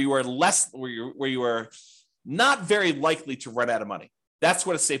where you are where you are not very likely to run out of money? That's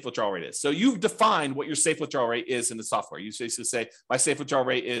what a safe withdrawal rate is. So you've defined what your safe withdrawal rate is in the software. You basically say, my safe withdrawal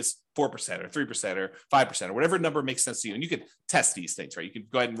rate is 4% or 3% or 5% or whatever number makes sense to you. And you can test these things, right? You can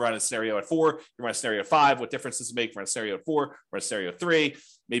go ahead and run a scenario at 4, you run a scenario at 5, what difference does it make? Run a scenario at 4, run a scenario at 3,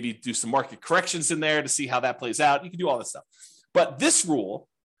 maybe do some market corrections in there to see how that plays out. You can do all this stuff. But this rule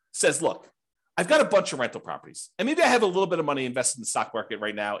says, look, I've got a bunch of rental properties, and maybe I have a little bit of money invested in the stock market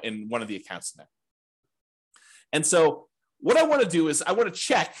right now in one of the accounts in there. And so what I want to do is I want to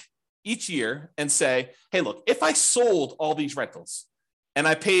check each year and say, hey, look, if I sold all these rentals and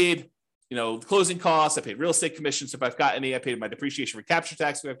I paid, closing costs, I paid real estate commissions if I've got any, I paid my depreciation recapture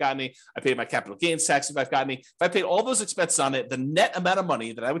tax if I've got any, I paid my capital gains tax if I've got any, if I paid all those expenses on it, the net amount of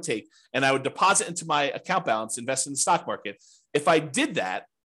money that I would take and I would deposit into my account balance, invest in the stock market, if I did that,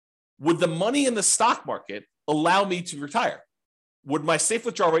 would the money in the stock market allow me to retire? Would my safe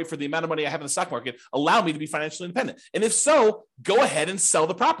withdrawal rate for the amount of money I have in the stock market allow me to be financially independent? And if so, go ahead and sell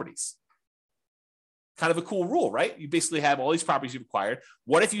the properties. Kind of a cool rule, right? You basically have all these properties you've acquired.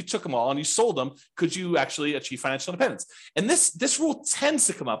 What if you took them all and you sold them? Could you actually achieve financial independence? And this rule tends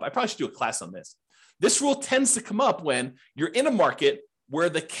to come up. I probably should do a class on this. This rule tends to come up when you're in a market where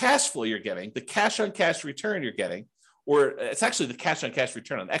the cash flow you're getting, the cash on cash return you're getting, or it's actually the cash on cash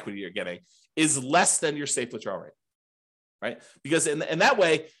return on equity you're getting, is less than your safe withdrawal rate. Right? Because in that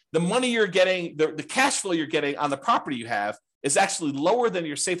way, the money you're getting, the cash flow you're getting on the property you have is actually lower than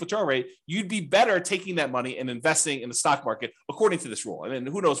your safe withdrawal rate. You'd be better taking that money and investing in the stock market according to this rule. And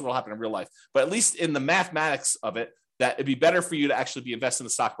then who knows what will happen in real life. But at least in the mathematics of it, that it'd be better for you to actually be investing in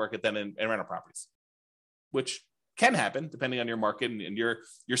the stock market than in rental properties, which can happen depending on your market and your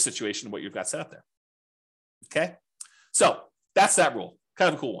situation and what you've got set up there. Okay? So that's that rule. Kind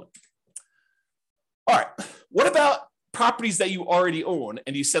of a cool one. All right. What about properties that you already own?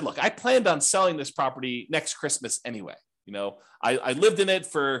 And you said, look, I planned on selling this property next Christmas anyway. I lived in it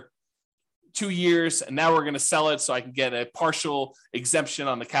for 2 years and now we're going to sell it so I can get a partial exemption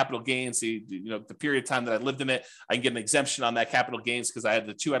on the capital gains. The period of time that I lived in it, I can get an exemption on that capital gains because I had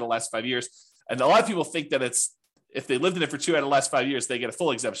the 2 out of the last 5 years. And a lot of people think that if they lived in it for 2 out of the last 5 years, they get a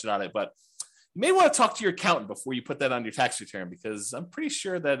full exemption on it. But you may want to talk to your accountant before you put that on your tax return, because I'm pretty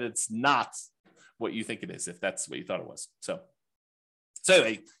sure that it's not what you think it is, if that's what you thought it was. So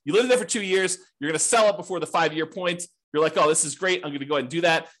anyway, you lived there for 2 years. You're going to sell it before the 5-year point. You're like, oh, this is great. I'm going to go ahead and do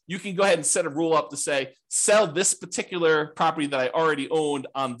that. You can go ahead and set a rule up to say, sell this particular property that I already owned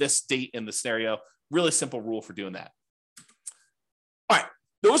on this date in the scenario. Really simple rule for doing that. All right.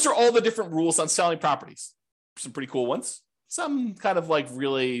 Those are all the different rules on selling properties. Some pretty cool ones. Some kind of like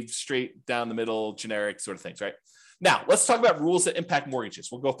really straight down the middle, generic sort of things, right? Now, let's talk about rules that impact mortgages.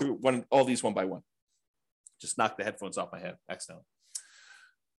 We'll go through all these one by one. Just knocked the headphones off my head accidentally.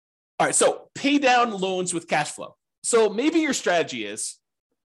 All right, so pay down loans with cash flow. So maybe your strategy is,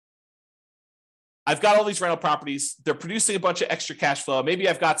 I've got all these rental properties. They're producing a bunch of extra cash flow. Maybe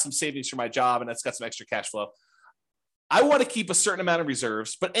I've got some savings for my job and that's got some extra cash flow. I want to keep a certain amount of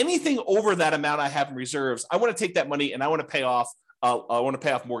reserves, but anything over that amount I have in reserves, I want to take that money and I want to pay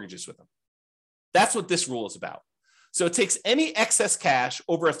off mortgages with them. That's what this rule is about. So it takes any excess cash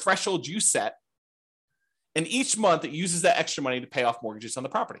over a threshold you set, and each month it uses that extra money to pay off mortgages on the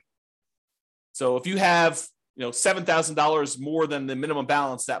property. So if you have, $7,000 more than the minimum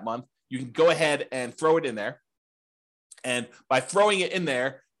balance that month, you can go ahead and throw it in there. And by throwing it in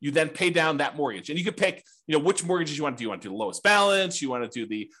there, you then pay down that mortgage. And you can pick, which mortgages you want to do. You want to do the lowest balance, you want to do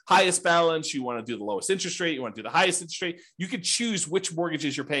the highest balance, you want to do the lowest interest rate, you want to do the highest interest rate. You can choose which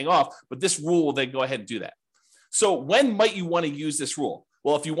mortgages you're paying off, but this rule will then go ahead and do that. So when might you want to use this rule?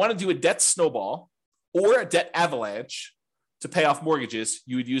 Well, if you want to do a debt snowball or a debt avalanche to pay off mortgages,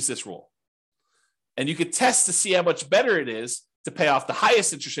 you would use this rule. And you could test to see how much better it is to pay off the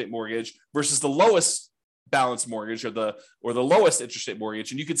highest interest rate mortgage versus the lowest balance mortgage or the lowest interest rate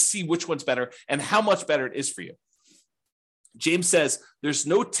mortgage. And you could see which one's better and how much better it is for you. James says there's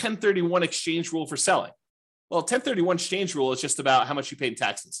no 1031 exchange rule for selling. Well, 1031 exchange rule is just about how much you pay in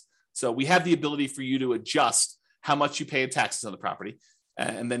taxes. So we have the ability for you to adjust how much you pay in taxes on the property.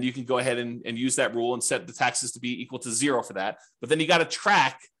 And then you can go ahead and use that rule and set the taxes to be equal to 0 for that. But then you got to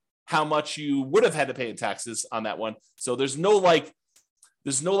track how much you would have had to pay in taxes on that one. So there's no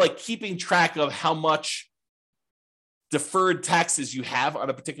keeping track of how much deferred taxes you have on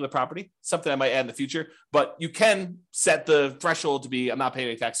a particular property, something I might add in the future, but you can set the threshold to be, I'm not paying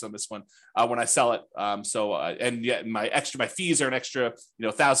any taxes on this one when I sell it. And yet my fees are an extra,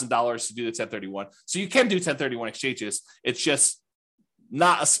 $1,000 to do the 1031. So you can do 1031 exchanges. It's just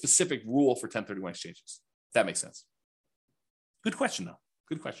not a specific rule for 1031 exchanges. If that makes sense. Good question though.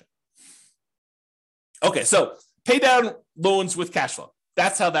 Good question. Okay. So pay down loans with cash flow.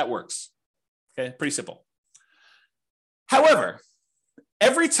 That's how that works. Okay. Pretty simple. However,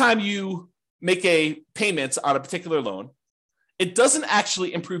 every time you make a payment on a particular loan, it doesn't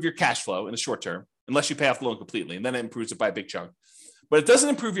actually improve your cash flow in the short term, unless you pay off the loan completely, and then it improves it by a big chunk. But it doesn't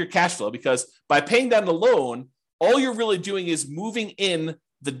improve your cash flow because by paying down the loan, all you're really doing is moving in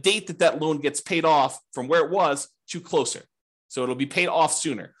the date that loan gets paid off from where it was to closer. So it'll be paid off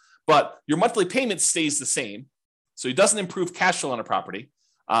sooner. But your monthly payment stays the same. So it doesn't improve cash flow on a property.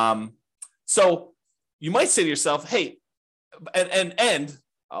 So you might say to yourself, hey, and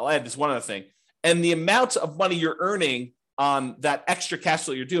I'll add this one other thing. And the amount of money you're earning on that extra cash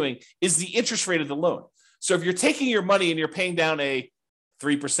flow you're doing is the interest rate of the loan. So if you're taking your money and you're paying down a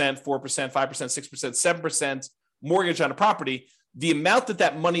 3%, 4%, 5%, 6%, 7% mortgage on a property, the amount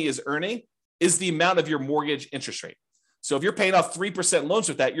that money is earning is the amount of your mortgage interest rate. So if you're paying off 3% loans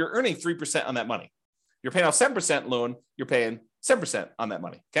with that, you're earning 3% on that money. You're paying off 7% loan, you're paying 7% on that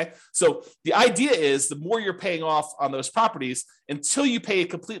money. Okay. So the idea is the more you're paying off on those properties until you pay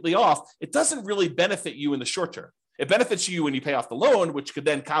it completely off, it doesn't really benefit you in the short term. It benefits you when you pay off the loan, which could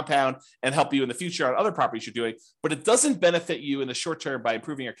then compound and help you in the future on other properties you're doing, but it doesn't benefit you in the short term by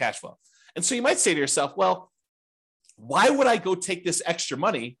improving your cash flow. And so you might say to yourself, well, why would I go take this extra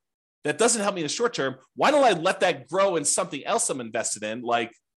money that doesn't help me in the short term? Why don't I let that grow in something else I'm invested in,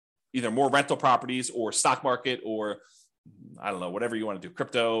 like either more rental properties or stock market or I don't know, whatever you want to do,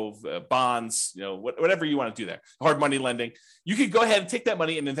 crypto, bonds, whatever you want to do there, hard money lending. You could go ahead and take that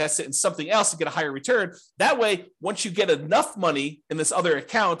money and invest it in something else and get a higher return. That way, once you get enough money in this other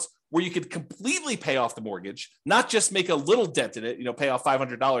account where you could completely pay off the mortgage, not just make a little dent in it, pay off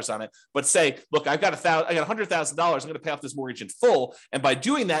 $500 on it, but say, look, I got $100,000. I'm going to pay off this mortgage in full. And by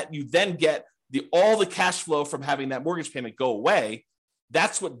doing that, you then get all the cash flow from having that mortgage payment go away.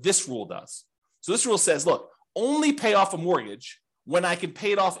 That's what this rule does. So this rule says, look, only pay off a mortgage when I can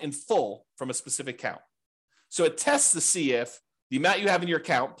pay it off in full from a specific account. So it tests to see if the amount you have in your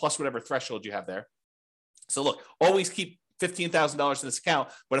account plus whatever threshold you have there. So look, always keep $15,000 in this account.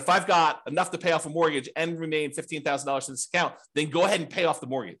 But if I've got enough to pay off a mortgage and remain $15,000 in this account, then go ahead and pay off the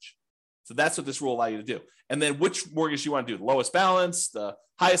mortgage. So that's what this rule allows you to do. And then which mortgage you want to do, the lowest balance, the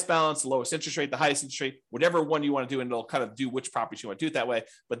highest balance, the lowest interest rate, the highest interest rate, whatever one you want to do, and it'll kind of do which properties you want to do it that way.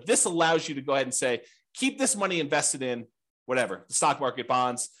 But this allows you to go ahead and say, keep this money invested in whatever, the stock market,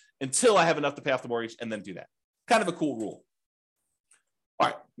 bonds, until I have enough to pay off the mortgage, and then do that. Kind of a cool rule. All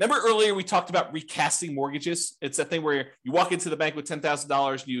right. Remember earlier we talked about recasting mortgages? It's that thing where you walk into the bank with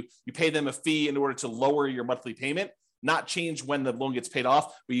 $10,000, you pay them a fee in order to lower your monthly payment, not change when the loan gets paid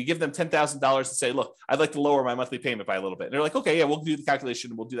off, but you give them $10,000 and say, look, I'd like to lower my monthly payment by a little bit. And they're like, okay, yeah, we'll do the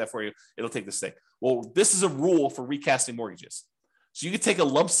calculation and we'll do that for you. It'll take this thing. Well, this is a rule for recasting mortgages. So you could take a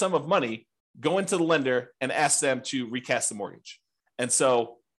lump sum of money, go into the lender and ask them to recast the mortgage. And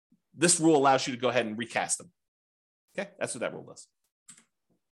so this rule allows you to go ahead and recast them. Okay, that's what that rule does.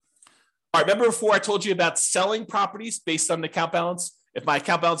 All right, remember before I told you about selling properties based on the account balance? If my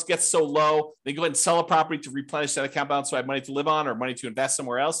account balance gets so low, then go ahead and sell a property to replenish that account balance so I have money to live on or money to invest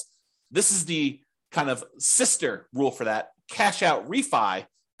somewhere else. This is the kind of sister rule for that, cash out refi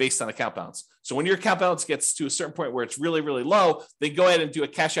based on account balance. So when your account balance gets to a certain point where it's really, really low, then go ahead and do a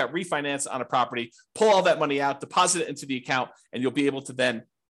cash out refinance on a property, pull all that money out, deposit it into the account, and you'll be able to then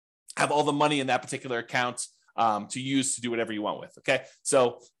have all the money in that particular account to use to do whatever you want with. Okay.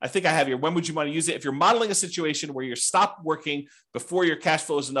 So I think I have here, when would you want to use it? If you're modeling a situation where you're stopped working before your cash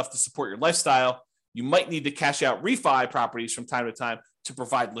flow is enough to support your lifestyle, you might need to cash out refi properties from time to time to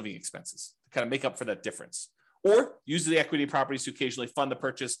provide living expenses to kind of make up for that difference. Or use the equity properties to occasionally fund the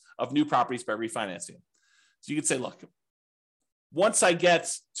purchase of new properties by refinancing. So you could say, look, once I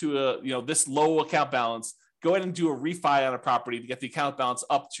get to this low account balance, go ahead and do a refi on a property to get the account balance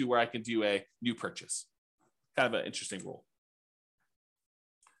up to where I can do a new purchase. Kind of an interesting rule.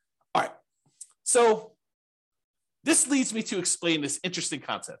 All right. So this leads me to explain this interesting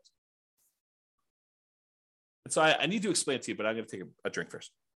concept. And so I need to explain it to you, but I'm going to take a drink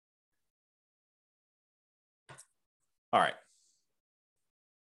first. All right.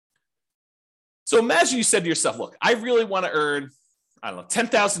 So imagine you said to yourself, look, I really want to earn, I don't know,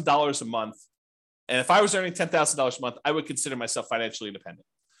 $10,000 a month. And if I was earning $10,000 a month, I would consider myself financially independent.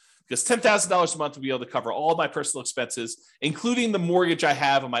 Because $10,000 a month would be able to cover all my personal expenses, including the mortgage I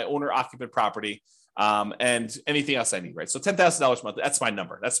have on my owner-occupant property, and anything else I need, right? So $10,000 a month, that's my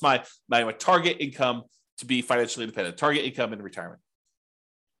number. That's my target income to be financially independent, target income in retirement.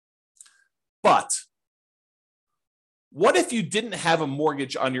 But what if you didn't have a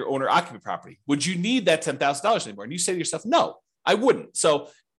mortgage on your owner-occupant property? Would you need that $10,000 anymore? And you say to yourself, no, I wouldn't. So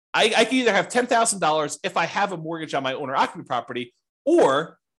I can either have $10,000 if I have a mortgage on my owner-occupant property,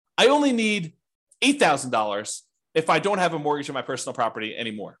 or I only need $8,000 if I don't have a mortgage on my personal property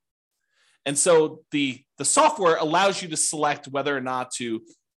anymore. And so the software allows you to select whether or not to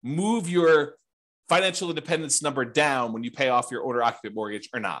move your financial independence number down when you pay off your owner-occupant mortgage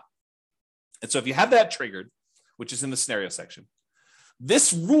or not. And so if you have that triggered, which is in the scenario section,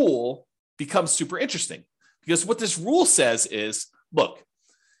 this rule becomes super interesting, because what this rule says is, look,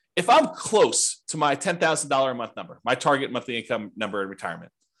 if I'm close to my $10,000 a month number, my target monthly income number in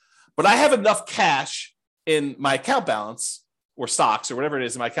retirement, but I have enough cash in my account balance or stocks or whatever it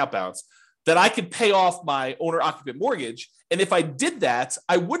is in my account balance that I could pay off my owner-occupant mortgage. And if I did that,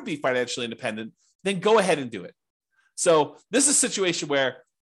 I would be financially independent. Then go ahead and do it. So this is a situation where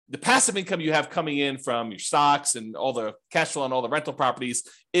the passive income you have coming in from your stocks and all the cash flow on all the rental properties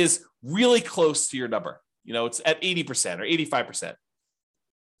is really close to your number. It's at 80% or 85%.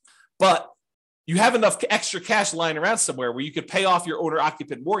 But you have enough extra cash lying around somewhere where you could pay off your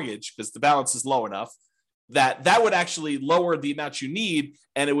owner-occupant mortgage because the balance is low enough that would actually lower the amount you need,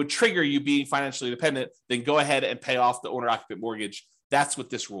 and it would trigger you being financially independent. Then go ahead and pay off the owner-occupant mortgage. That's what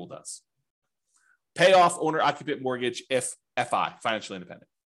this rule does. Pay off owner-occupant mortgage if FI, financially independent.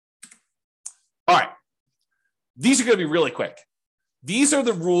 All right. These are going to be really quick. These are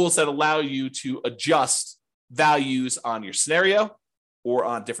the rules that allow you to adjust values on your scenario or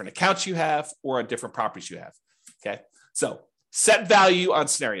on different accounts you have or on different properties you have. Okay. So set value on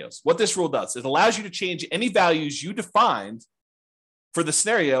scenarios. What this rule does, it allows you to change any values you defined for the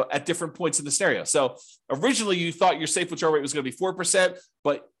scenario at different points in the scenario. So originally you thought your safe withdrawal rate was going to be 4%,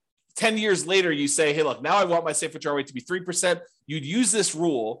 but 10 years later you say, hey, look, now I want my safe withdrawal rate to be 3%. You'd use this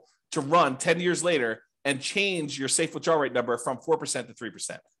rule to run 10 years later and change your safe withdrawal rate number from 4% to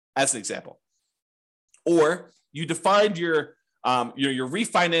 3%, as an example. Or you defined your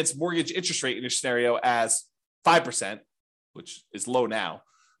refinance mortgage interest rate in your scenario as 5%, which is low now,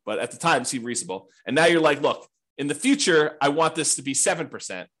 but at the time seemed reasonable. And now you're like, look, in the future, I want this to be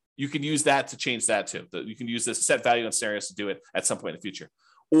 7%. You can use that to change that too. You can use this set value on scenarios to do it at some point in the future.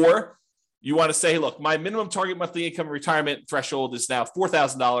 Or you want to say, look, my minimum target monthly income retirement threshold is now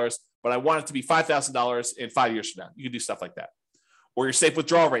 $4,000, but I want it to be $5,000 in 5 years from now. You can do stuff like that. Or your safe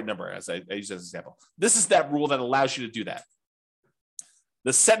withdrawal rate number, as I use as an example. This is that rule that allows you to do that.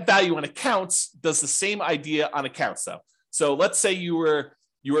 The set value on accounts does the same idea on accounts, though. So let's say you were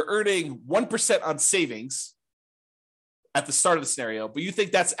earning 1% on savings at the start of the scenario, but you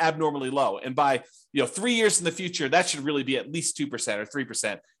think that's abnormally low. And by 3 years in the future, that should really be at least 2% or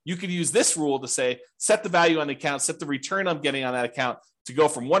 3%. You could use this rule to say, set the value on the account, set the return I'm getting on that account to go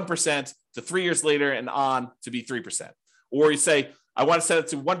from 1% to 3 years later and on to be 3%. Or you say, I want to set it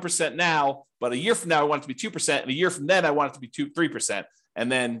to 1% now, but a year from now, I want it to be 2%. And a year from then, I want it to be 3%. And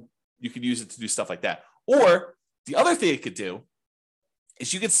then you could use it to do stuff like that. Or the other thing it could do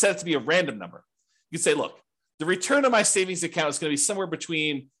is you could set it to be a random number. You could say, look, the return on my savings account is going to be somewhere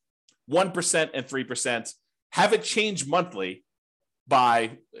between 1% and 3%. Have it change monthly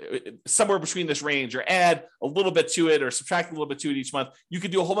by somewhere between this range, or add a little bit to it or subtract a little bit to it each month. You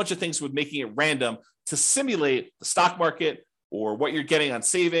could do a whole bunch of things with making it random to simulate the stock market or what you're getting on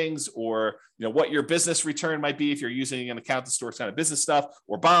savings, or what your business return might be if you're using an account to store kind of business stuff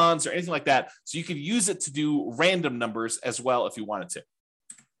or bonds or anything like that. So you could use it to do random numbers as well if you wanted to.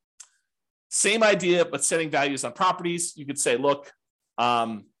 Same idea, but setting values on properties. You could say, look,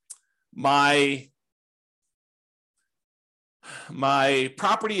 my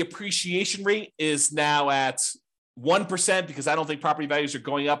property appreciation rate is now at 1% because I don't think property values are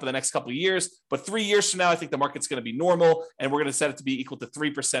going up in the next couple of years. But 3 years from now, I think the market's going to be normal, and we're going to set it to be equal to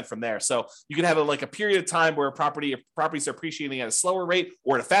 3% from there. So you can have a period of time where properties are appreciating at a slower rate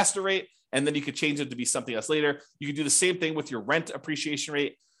or at a faster rate, and then you could change it to be something else later. You can do the same thing with your rent appreciation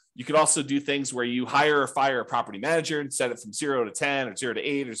rate. You could also do things where you hire or fire a property manager and set it from 0 to 10 or 0 to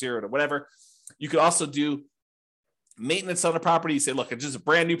 8 or 0 to whatever. You could also do maintenance on a property. You say, look, it's just a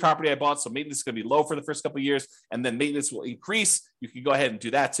brand new property I bought, so maintenance is going to be low for the first couple of years, and then maintenance will increase. You can go ahead and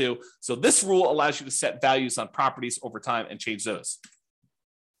do that too. So this rule allows you to set values on properties over time and change those.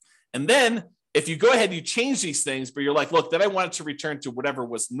 And then if you go ahead and you change these things, but you're like, look, then I want it to return to whatever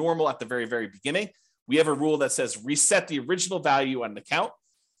was normal at the very, very beginning, we have a rule that says reset the original value on an account.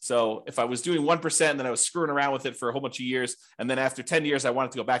 So if I was doing 1% and then I was screwing around with it for a whole bunch of years, and then after 10 years, I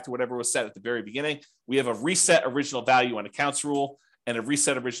wanted to go back to whatever was set at the very beginning, we have a reset original value on accounts rule and a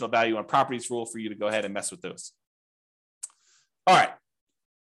reset original value on properties rule for you to go ahead and mess with those. All right.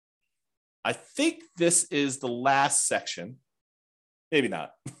 I think this is the last section. Maybe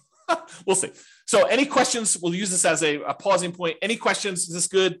not. We'll see. So any questions? We'll use this as a pausing point. Any questions? Is this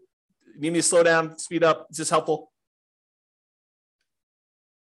good? Need me to slow down, speed up? Is this helpful?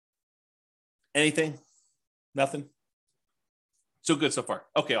 Anything? Nothing? So good so far.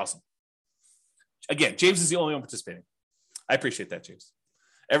 Okay, awesome. Again, James is the only one participating. I appreciate that, James.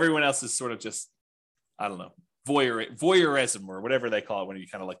 Everyone else is sort of just, I don't know, voyeurism or whatever they call it when you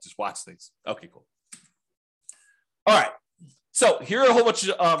kind of like just watch things. Okay, cool. All right. So here are a whole bunch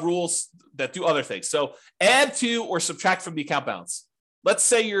of rules that do other things. So add to or subtract from the account balance. Let's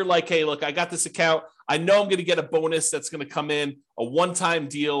say you're like, hey, look, I got this account. I know I'm going to get a bonus that's going to come in, a one-time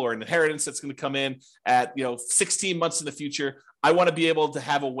deal or an inheritance that's going to come in at 16 months in the future. I want to be able to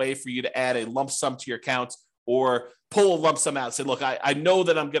have a way for you to add a lump sum to your account or pull a lump sum out and say, look, I know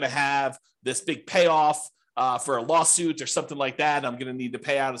that I'm going to have this big payoff for a lawsuit or something like that. I'm going to need to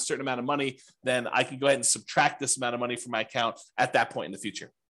pay out a certain amount of money. Then I can go ahead and subtract this amount of money from my account at that point in the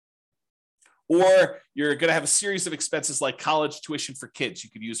future. Or you're going to have a series of expenses like college tuition for kids. You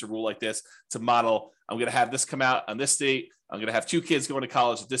could use a rule like this to model, I'm going to have this come out on this date. I'm going to have 2 kids going to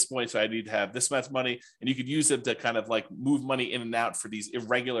college at this point, so I need to have this much money. And you could use them to kind of like move money in and out for these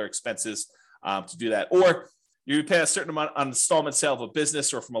irregular expenses to do that. Or you pay a certain amount on installment sale of a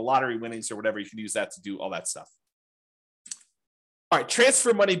business or from a lottery winnings or whatever. You can use that to do all that stuff. All right,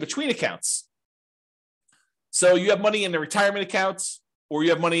 transfer money between accounts. So you have money in the retirement accounts, or you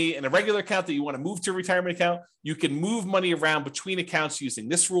have money in a regular account that you want to move to a retirement account. You can move money around between accounts using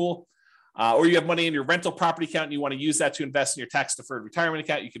this rule. Or you have money in your rental property account and you want to use that to invest in your tax-deferred retirement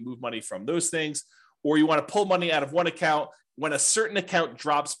account. You can move money from those things. Or you want to pull money out of one account when a certain account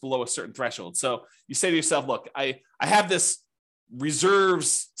drops below a certain threshold. So you say to yourself, look, I have this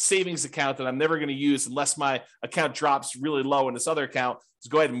reserves savings account that I'm never going to use unless my account drops really low in this other account. So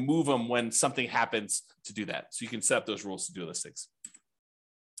go ahead and move them when something happens to do that. So you can set up those rules to do those things.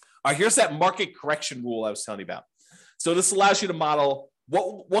 All right, here's that market correction rule I was telling you about. So this allows you to model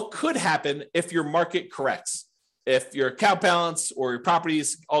what could happen if your market corrects. If your account balance or your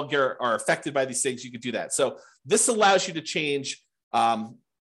properties all are affected by these things, you could do that. So this allows you to change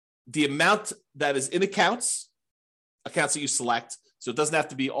the amount that is in accounts that you select. So it doesn't have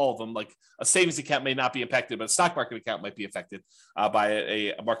to be all of them. Like a savings account may not be affected, but a stock market account might be affected by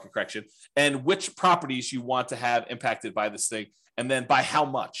a market correction. And which properties you want to have impacted by this thing, and then by how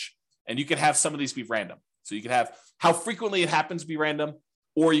much. And you can have some of these be random. So you can have how frequently it happens be random,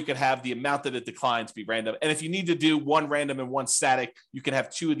 or you could have the amount that it declines be random. And if you need to do one random and one static, you can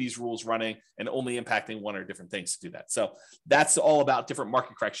have 2 of these rules running and only impacting one or different things to do that. So that's all about different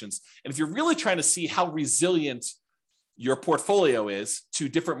market corrections. And if you're really trying to see how resilient your portfolio is to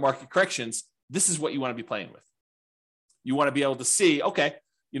different market corrections, this is what you want to be playing with. You want to be able to see, okay,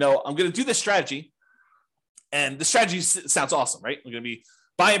 I'm going to do this strategy. And the strategy sounds awesome, right? I'm going to be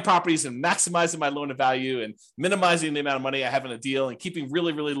buying properties and maximizing my loan to value and minimizing the amount of money I have in a deal and keeping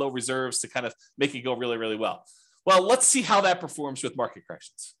really, really low reserves to kind of make it go really, really well. Well, let's see how that performs with market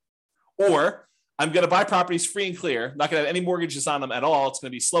corrections. Or I'm going to buy properties free and clear, not going to have any mortgages on them at all. It's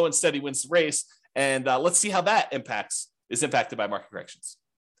going to be slow and steady wins the race. And let's see how that is impacted by market corrections.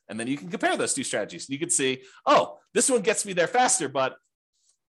 And then you can compare those 2 strategies. You can see, oh, this one gets me there faster, but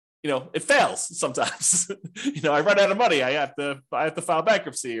it fails sometimes. I run out of money. I have to file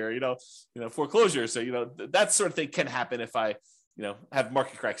bankruptcy or, foreclosure. So, that sort of thing can happen if I, have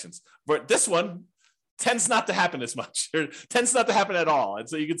market corrections. But this one tends not to happen as much, or tends not to happen at all. And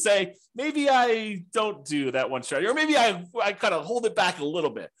so you could say, maybe I don't do that one strategy, or maybe I kind of hold it back a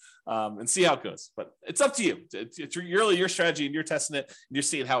little bit and see how it goes. But it's up to you. It's really your strategy, and you're testing it, and you're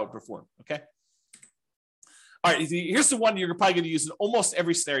seeing how it performs. Okay. All right, here's the one you're probably going to use in almost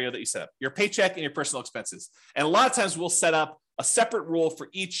every scenario that you set up: your paycheck and your personal expenses. And a lot of times we'll set up a separate rule for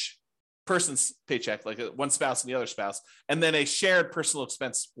each person's paycheck, like one spouse and the other spouse, and then a shared personal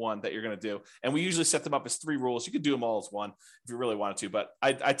expense one that you're going to do. And we usually set them up as 3 rules. You could do them all as one if you really wanted to, but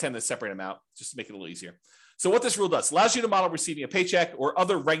I tend to separate them out just to make it a little easier. So what this rule does, allows you to model receiving a paycheck or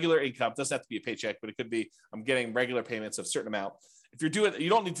other regular income. It doesn't have to be a paycheck, but it could be, I'm getting regular payments of a certain amount. If you're doing, you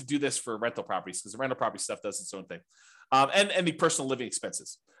don't need to do this for rental properties because the rental property stuff does its own thing. And the personal living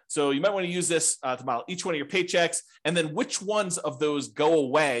expenses. So you might want to use this to model each one of your paychecks, and then which ones of those go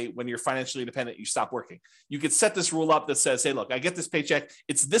away when you're financially independent, you stop working. You could set this rule up that says, hey, look, I get this paycheck,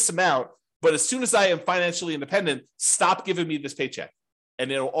 it's this amount, but as soon as I am financially independent, stop giving me this paycheck. And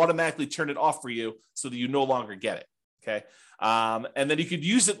it'll automatically turn it off for you so that you no longer get it, okay? And then you could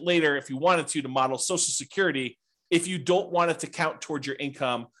use it later if you wanted to model Social Security if you don't want it to count towards your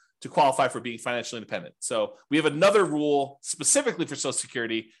income to qualify for being financially independent. So we have another rule specifically for Social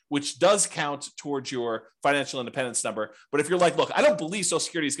Security, which does count towards your financial independence number. But if you're like, look, I don't believe Social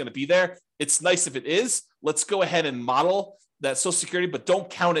Security is going to be there, it's nice if it is. Let's go ahead and model that Social Security, but don't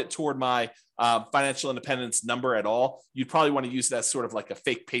count it toward my financial independence number at all. You'd probably want to use that as sort of like a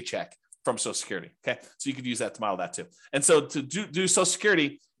fake paycheck from Social Security. Okay. So you could use that to model that too. And so to do Social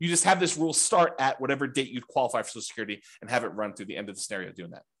Security, you just have this rule start at whatever date you'd qualify for Social Security and have it run through the end of the scenario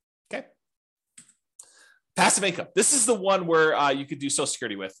doing that. Okay. Passive income. This is the one where you could do Social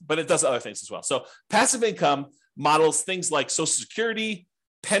Security with, but it does other things as well. So passive income models things like Social Security,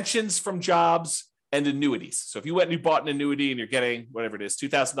 pensions from jobs, and annuities. So if you went and you bought an annuity and you're getting whatever it is,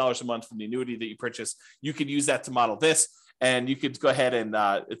 $2,000 a month from the annuity that you purchased, you could use that to model this. And you could go ahead and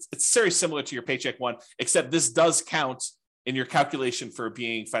it's very similar to your paycheck one, except this does count in your calculation for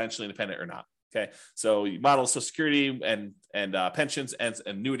being financially independent or not. Okay, so you model Social Security and pensions and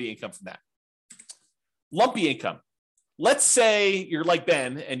annuity income from that. Lumpy income. Let's say you're like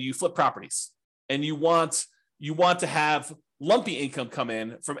Ben and you flip properties and you want to have lumpy income come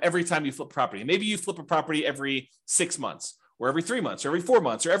in from every time you flip property. Maybe you flip a property every 6 months or every 3 months or every 4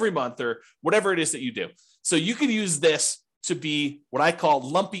 months or every month or whatever it is that you do. So you can use this to be what I call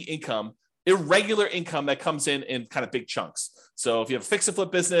lumpy income, irregular income that comes in kind of big chunks. So if you have a fix and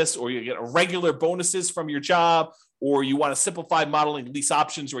flip business, or you get regular bonuses from your job, or you want to simplify modeling lease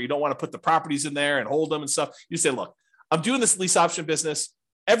options where you don't want to put the properties in there and hold them and stuff, you say, look, I'm doing this lease option business.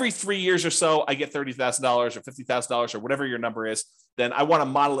 Every 3 years or so, I get $30,000 or $50,000 or whatever your number is. Then I want to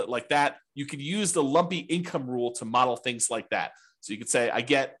model it like that. You could use the lumpy income rule to model things like that. So you could say, I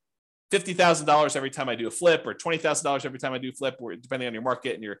get $50,000 every time I do a flip, or $20,000 every time I do a flip, or depending on your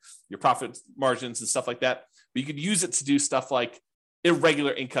market and your profit margins and stuff like that. But you could use it to do stuff like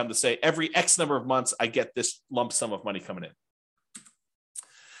irregular income to say every X number of months, I get this lump sum of money coming in.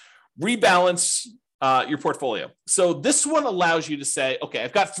 Rebalance your portfolio. So this one allows you to say, okay,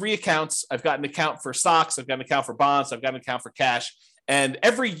 I've got 3 accounts. I've got an account for stocks. I've got an account for bonds. I've got an account for cash. And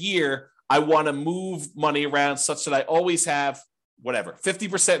every year I want to move money around such that I always have whatever,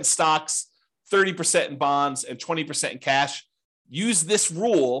 50% in stocks, 30% in bonds, and 20% in cash. Use this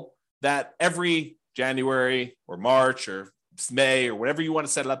rule that every January or March or May or whatever you want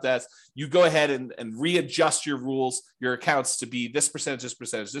to set it up as, you go ahead and readjust your rules, your accounts to be this percentage, this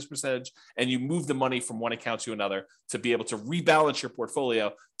percentage, this percentage, and you move the money from one account to another to be able to rebalance your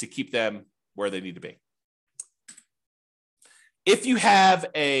portfolio to keep them where they need to be. If you have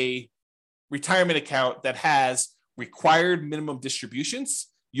a retirement account that has required minimum distributions,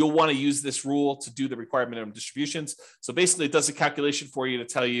 you'll want to use this rule to do the required minimum distributions. So basically it does a calculation for you to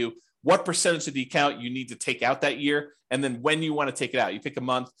tell you what percentage of the account you need to take out that year, and then when you want to take it out. You pick a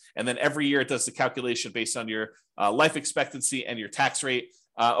month, and then every year it does the calculation based on your life expectancy and your tax rate.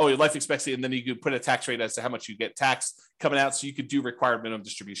 Your life expectancy, and then you could put a tax rate as to how much you get taxed coming out, so you could do required minimum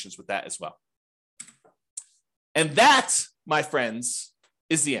distributions with that as well. And that, my friends,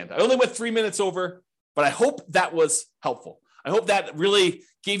 is the end. I only went 3 minutes over, but I hope that was helpful. I hope that really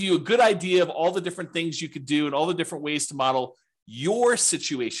gave you a good idea of all the different things you could do and all the different ways to model your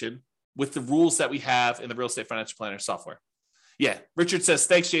situation with the rules that we have in the Real Estate Financial Planner software. Yeah, Richard says,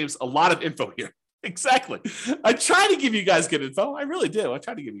 thanks, James. A lot of info here. Exactly. I try to give you guys good info. I really do. I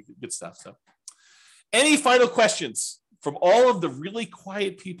try to give you good stuff. So, any final questions from all of the really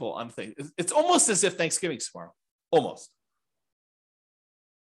quiet people on things? It's almost as if Thanksgiving's tomorrow. Almost.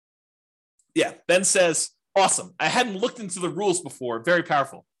 Yeah, Ben says, awesome. I hadn't looked into the rules before. Very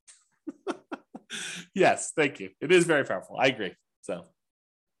powerful. Yes, thank you. It is very powerful. I agree. So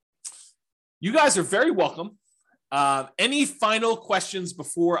you guys are very welcome. Any final questions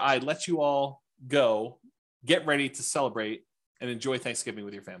before I let you all go? Get ready to celebrate and enjoy Thanksgiving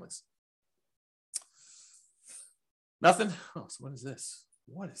with your families. Nothing? Oh, so what is this?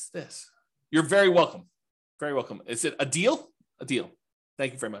 What is this? You're very welcome. Very welcome. Is it a deal? A deal.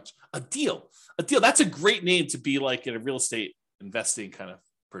 Thank you very much. A deal. A deal. That's a great name to be like in a real estate investing kind of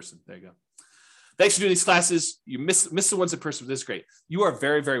person. There you go. Thanks for doing these classes. You miss the ones in person, but this is great. You are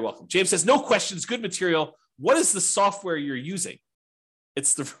very, very welcome. James says, no questions, good material. What is the software you're using?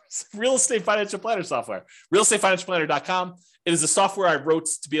 It's the Real Estate Financial Planner software, realestatefinancialplanner.com. It is a software I wrote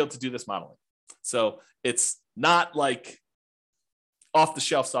to be able to do this modeling. So it's not like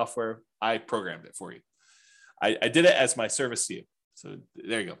off-the-shelf software. I programmed it for you. I did it as my service to you. So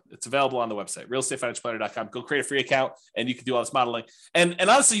there you go. It's available on the website, realestatefinancialplanner.com. Go create a free account and you can do all this modeling. And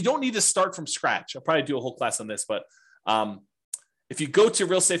honestly, you don't need to start from scratch. I'll probably do a whole class on this, but if you go to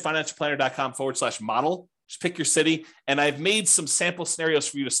realestatefinancialplanner.com/model, just pick your city. And I've made some sample scenarios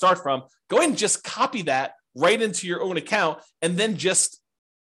for you to start from. Go ahead and just copy that right into your own account and then just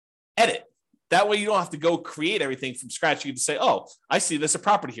edit. That way you don't have to go create everything from scratch. You can say, oh, I see there's a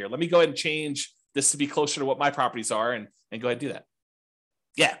property here. Let me go ahead and change this to be closer to what my properties are and go ahead and do that.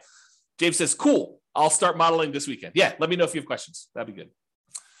 Yeah. James says, cool. I'll start modeling this weekend. Yeah. Let me know if you have questions. That'd be good.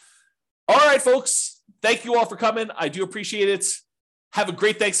 All right, folks. Thank you all for coming. I do appreciate it. Have a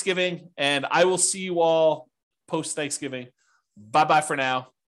great Thanksgiving, and I will see you all post-Thanksgiving. Bye-bye for now.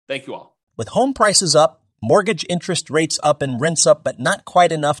 Thank you all. With home prices up, mortgage interest rates up, and rents up, but not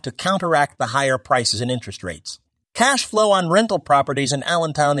quite enough to counteract the higher prices and interest rates. Cash flow on rental properties in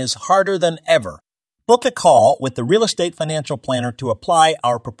Allentown is harder than ever. Book a call with the Real Estate Financial Planner to apply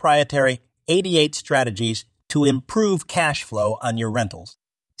our proprietary 88 strategies to improve cash flow on your rentals.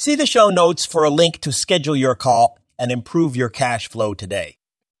 See the show notes for a link to schedule your call and improve your cash flow today.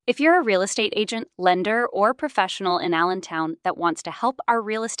 If you're a real estate agent, lender, or professional in Allentown that wants to help our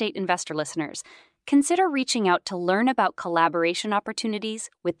real estate investor listeners, consider reaching out to learn about collaboration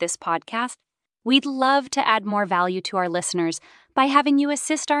opportunities with this podcast. We'd love to add more value to our listeners by having you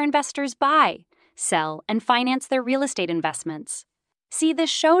assist our investors buy, sell, and finance their real estate investments. See the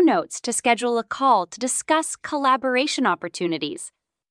show notes to schedule a call to discuss collaboration opportunities.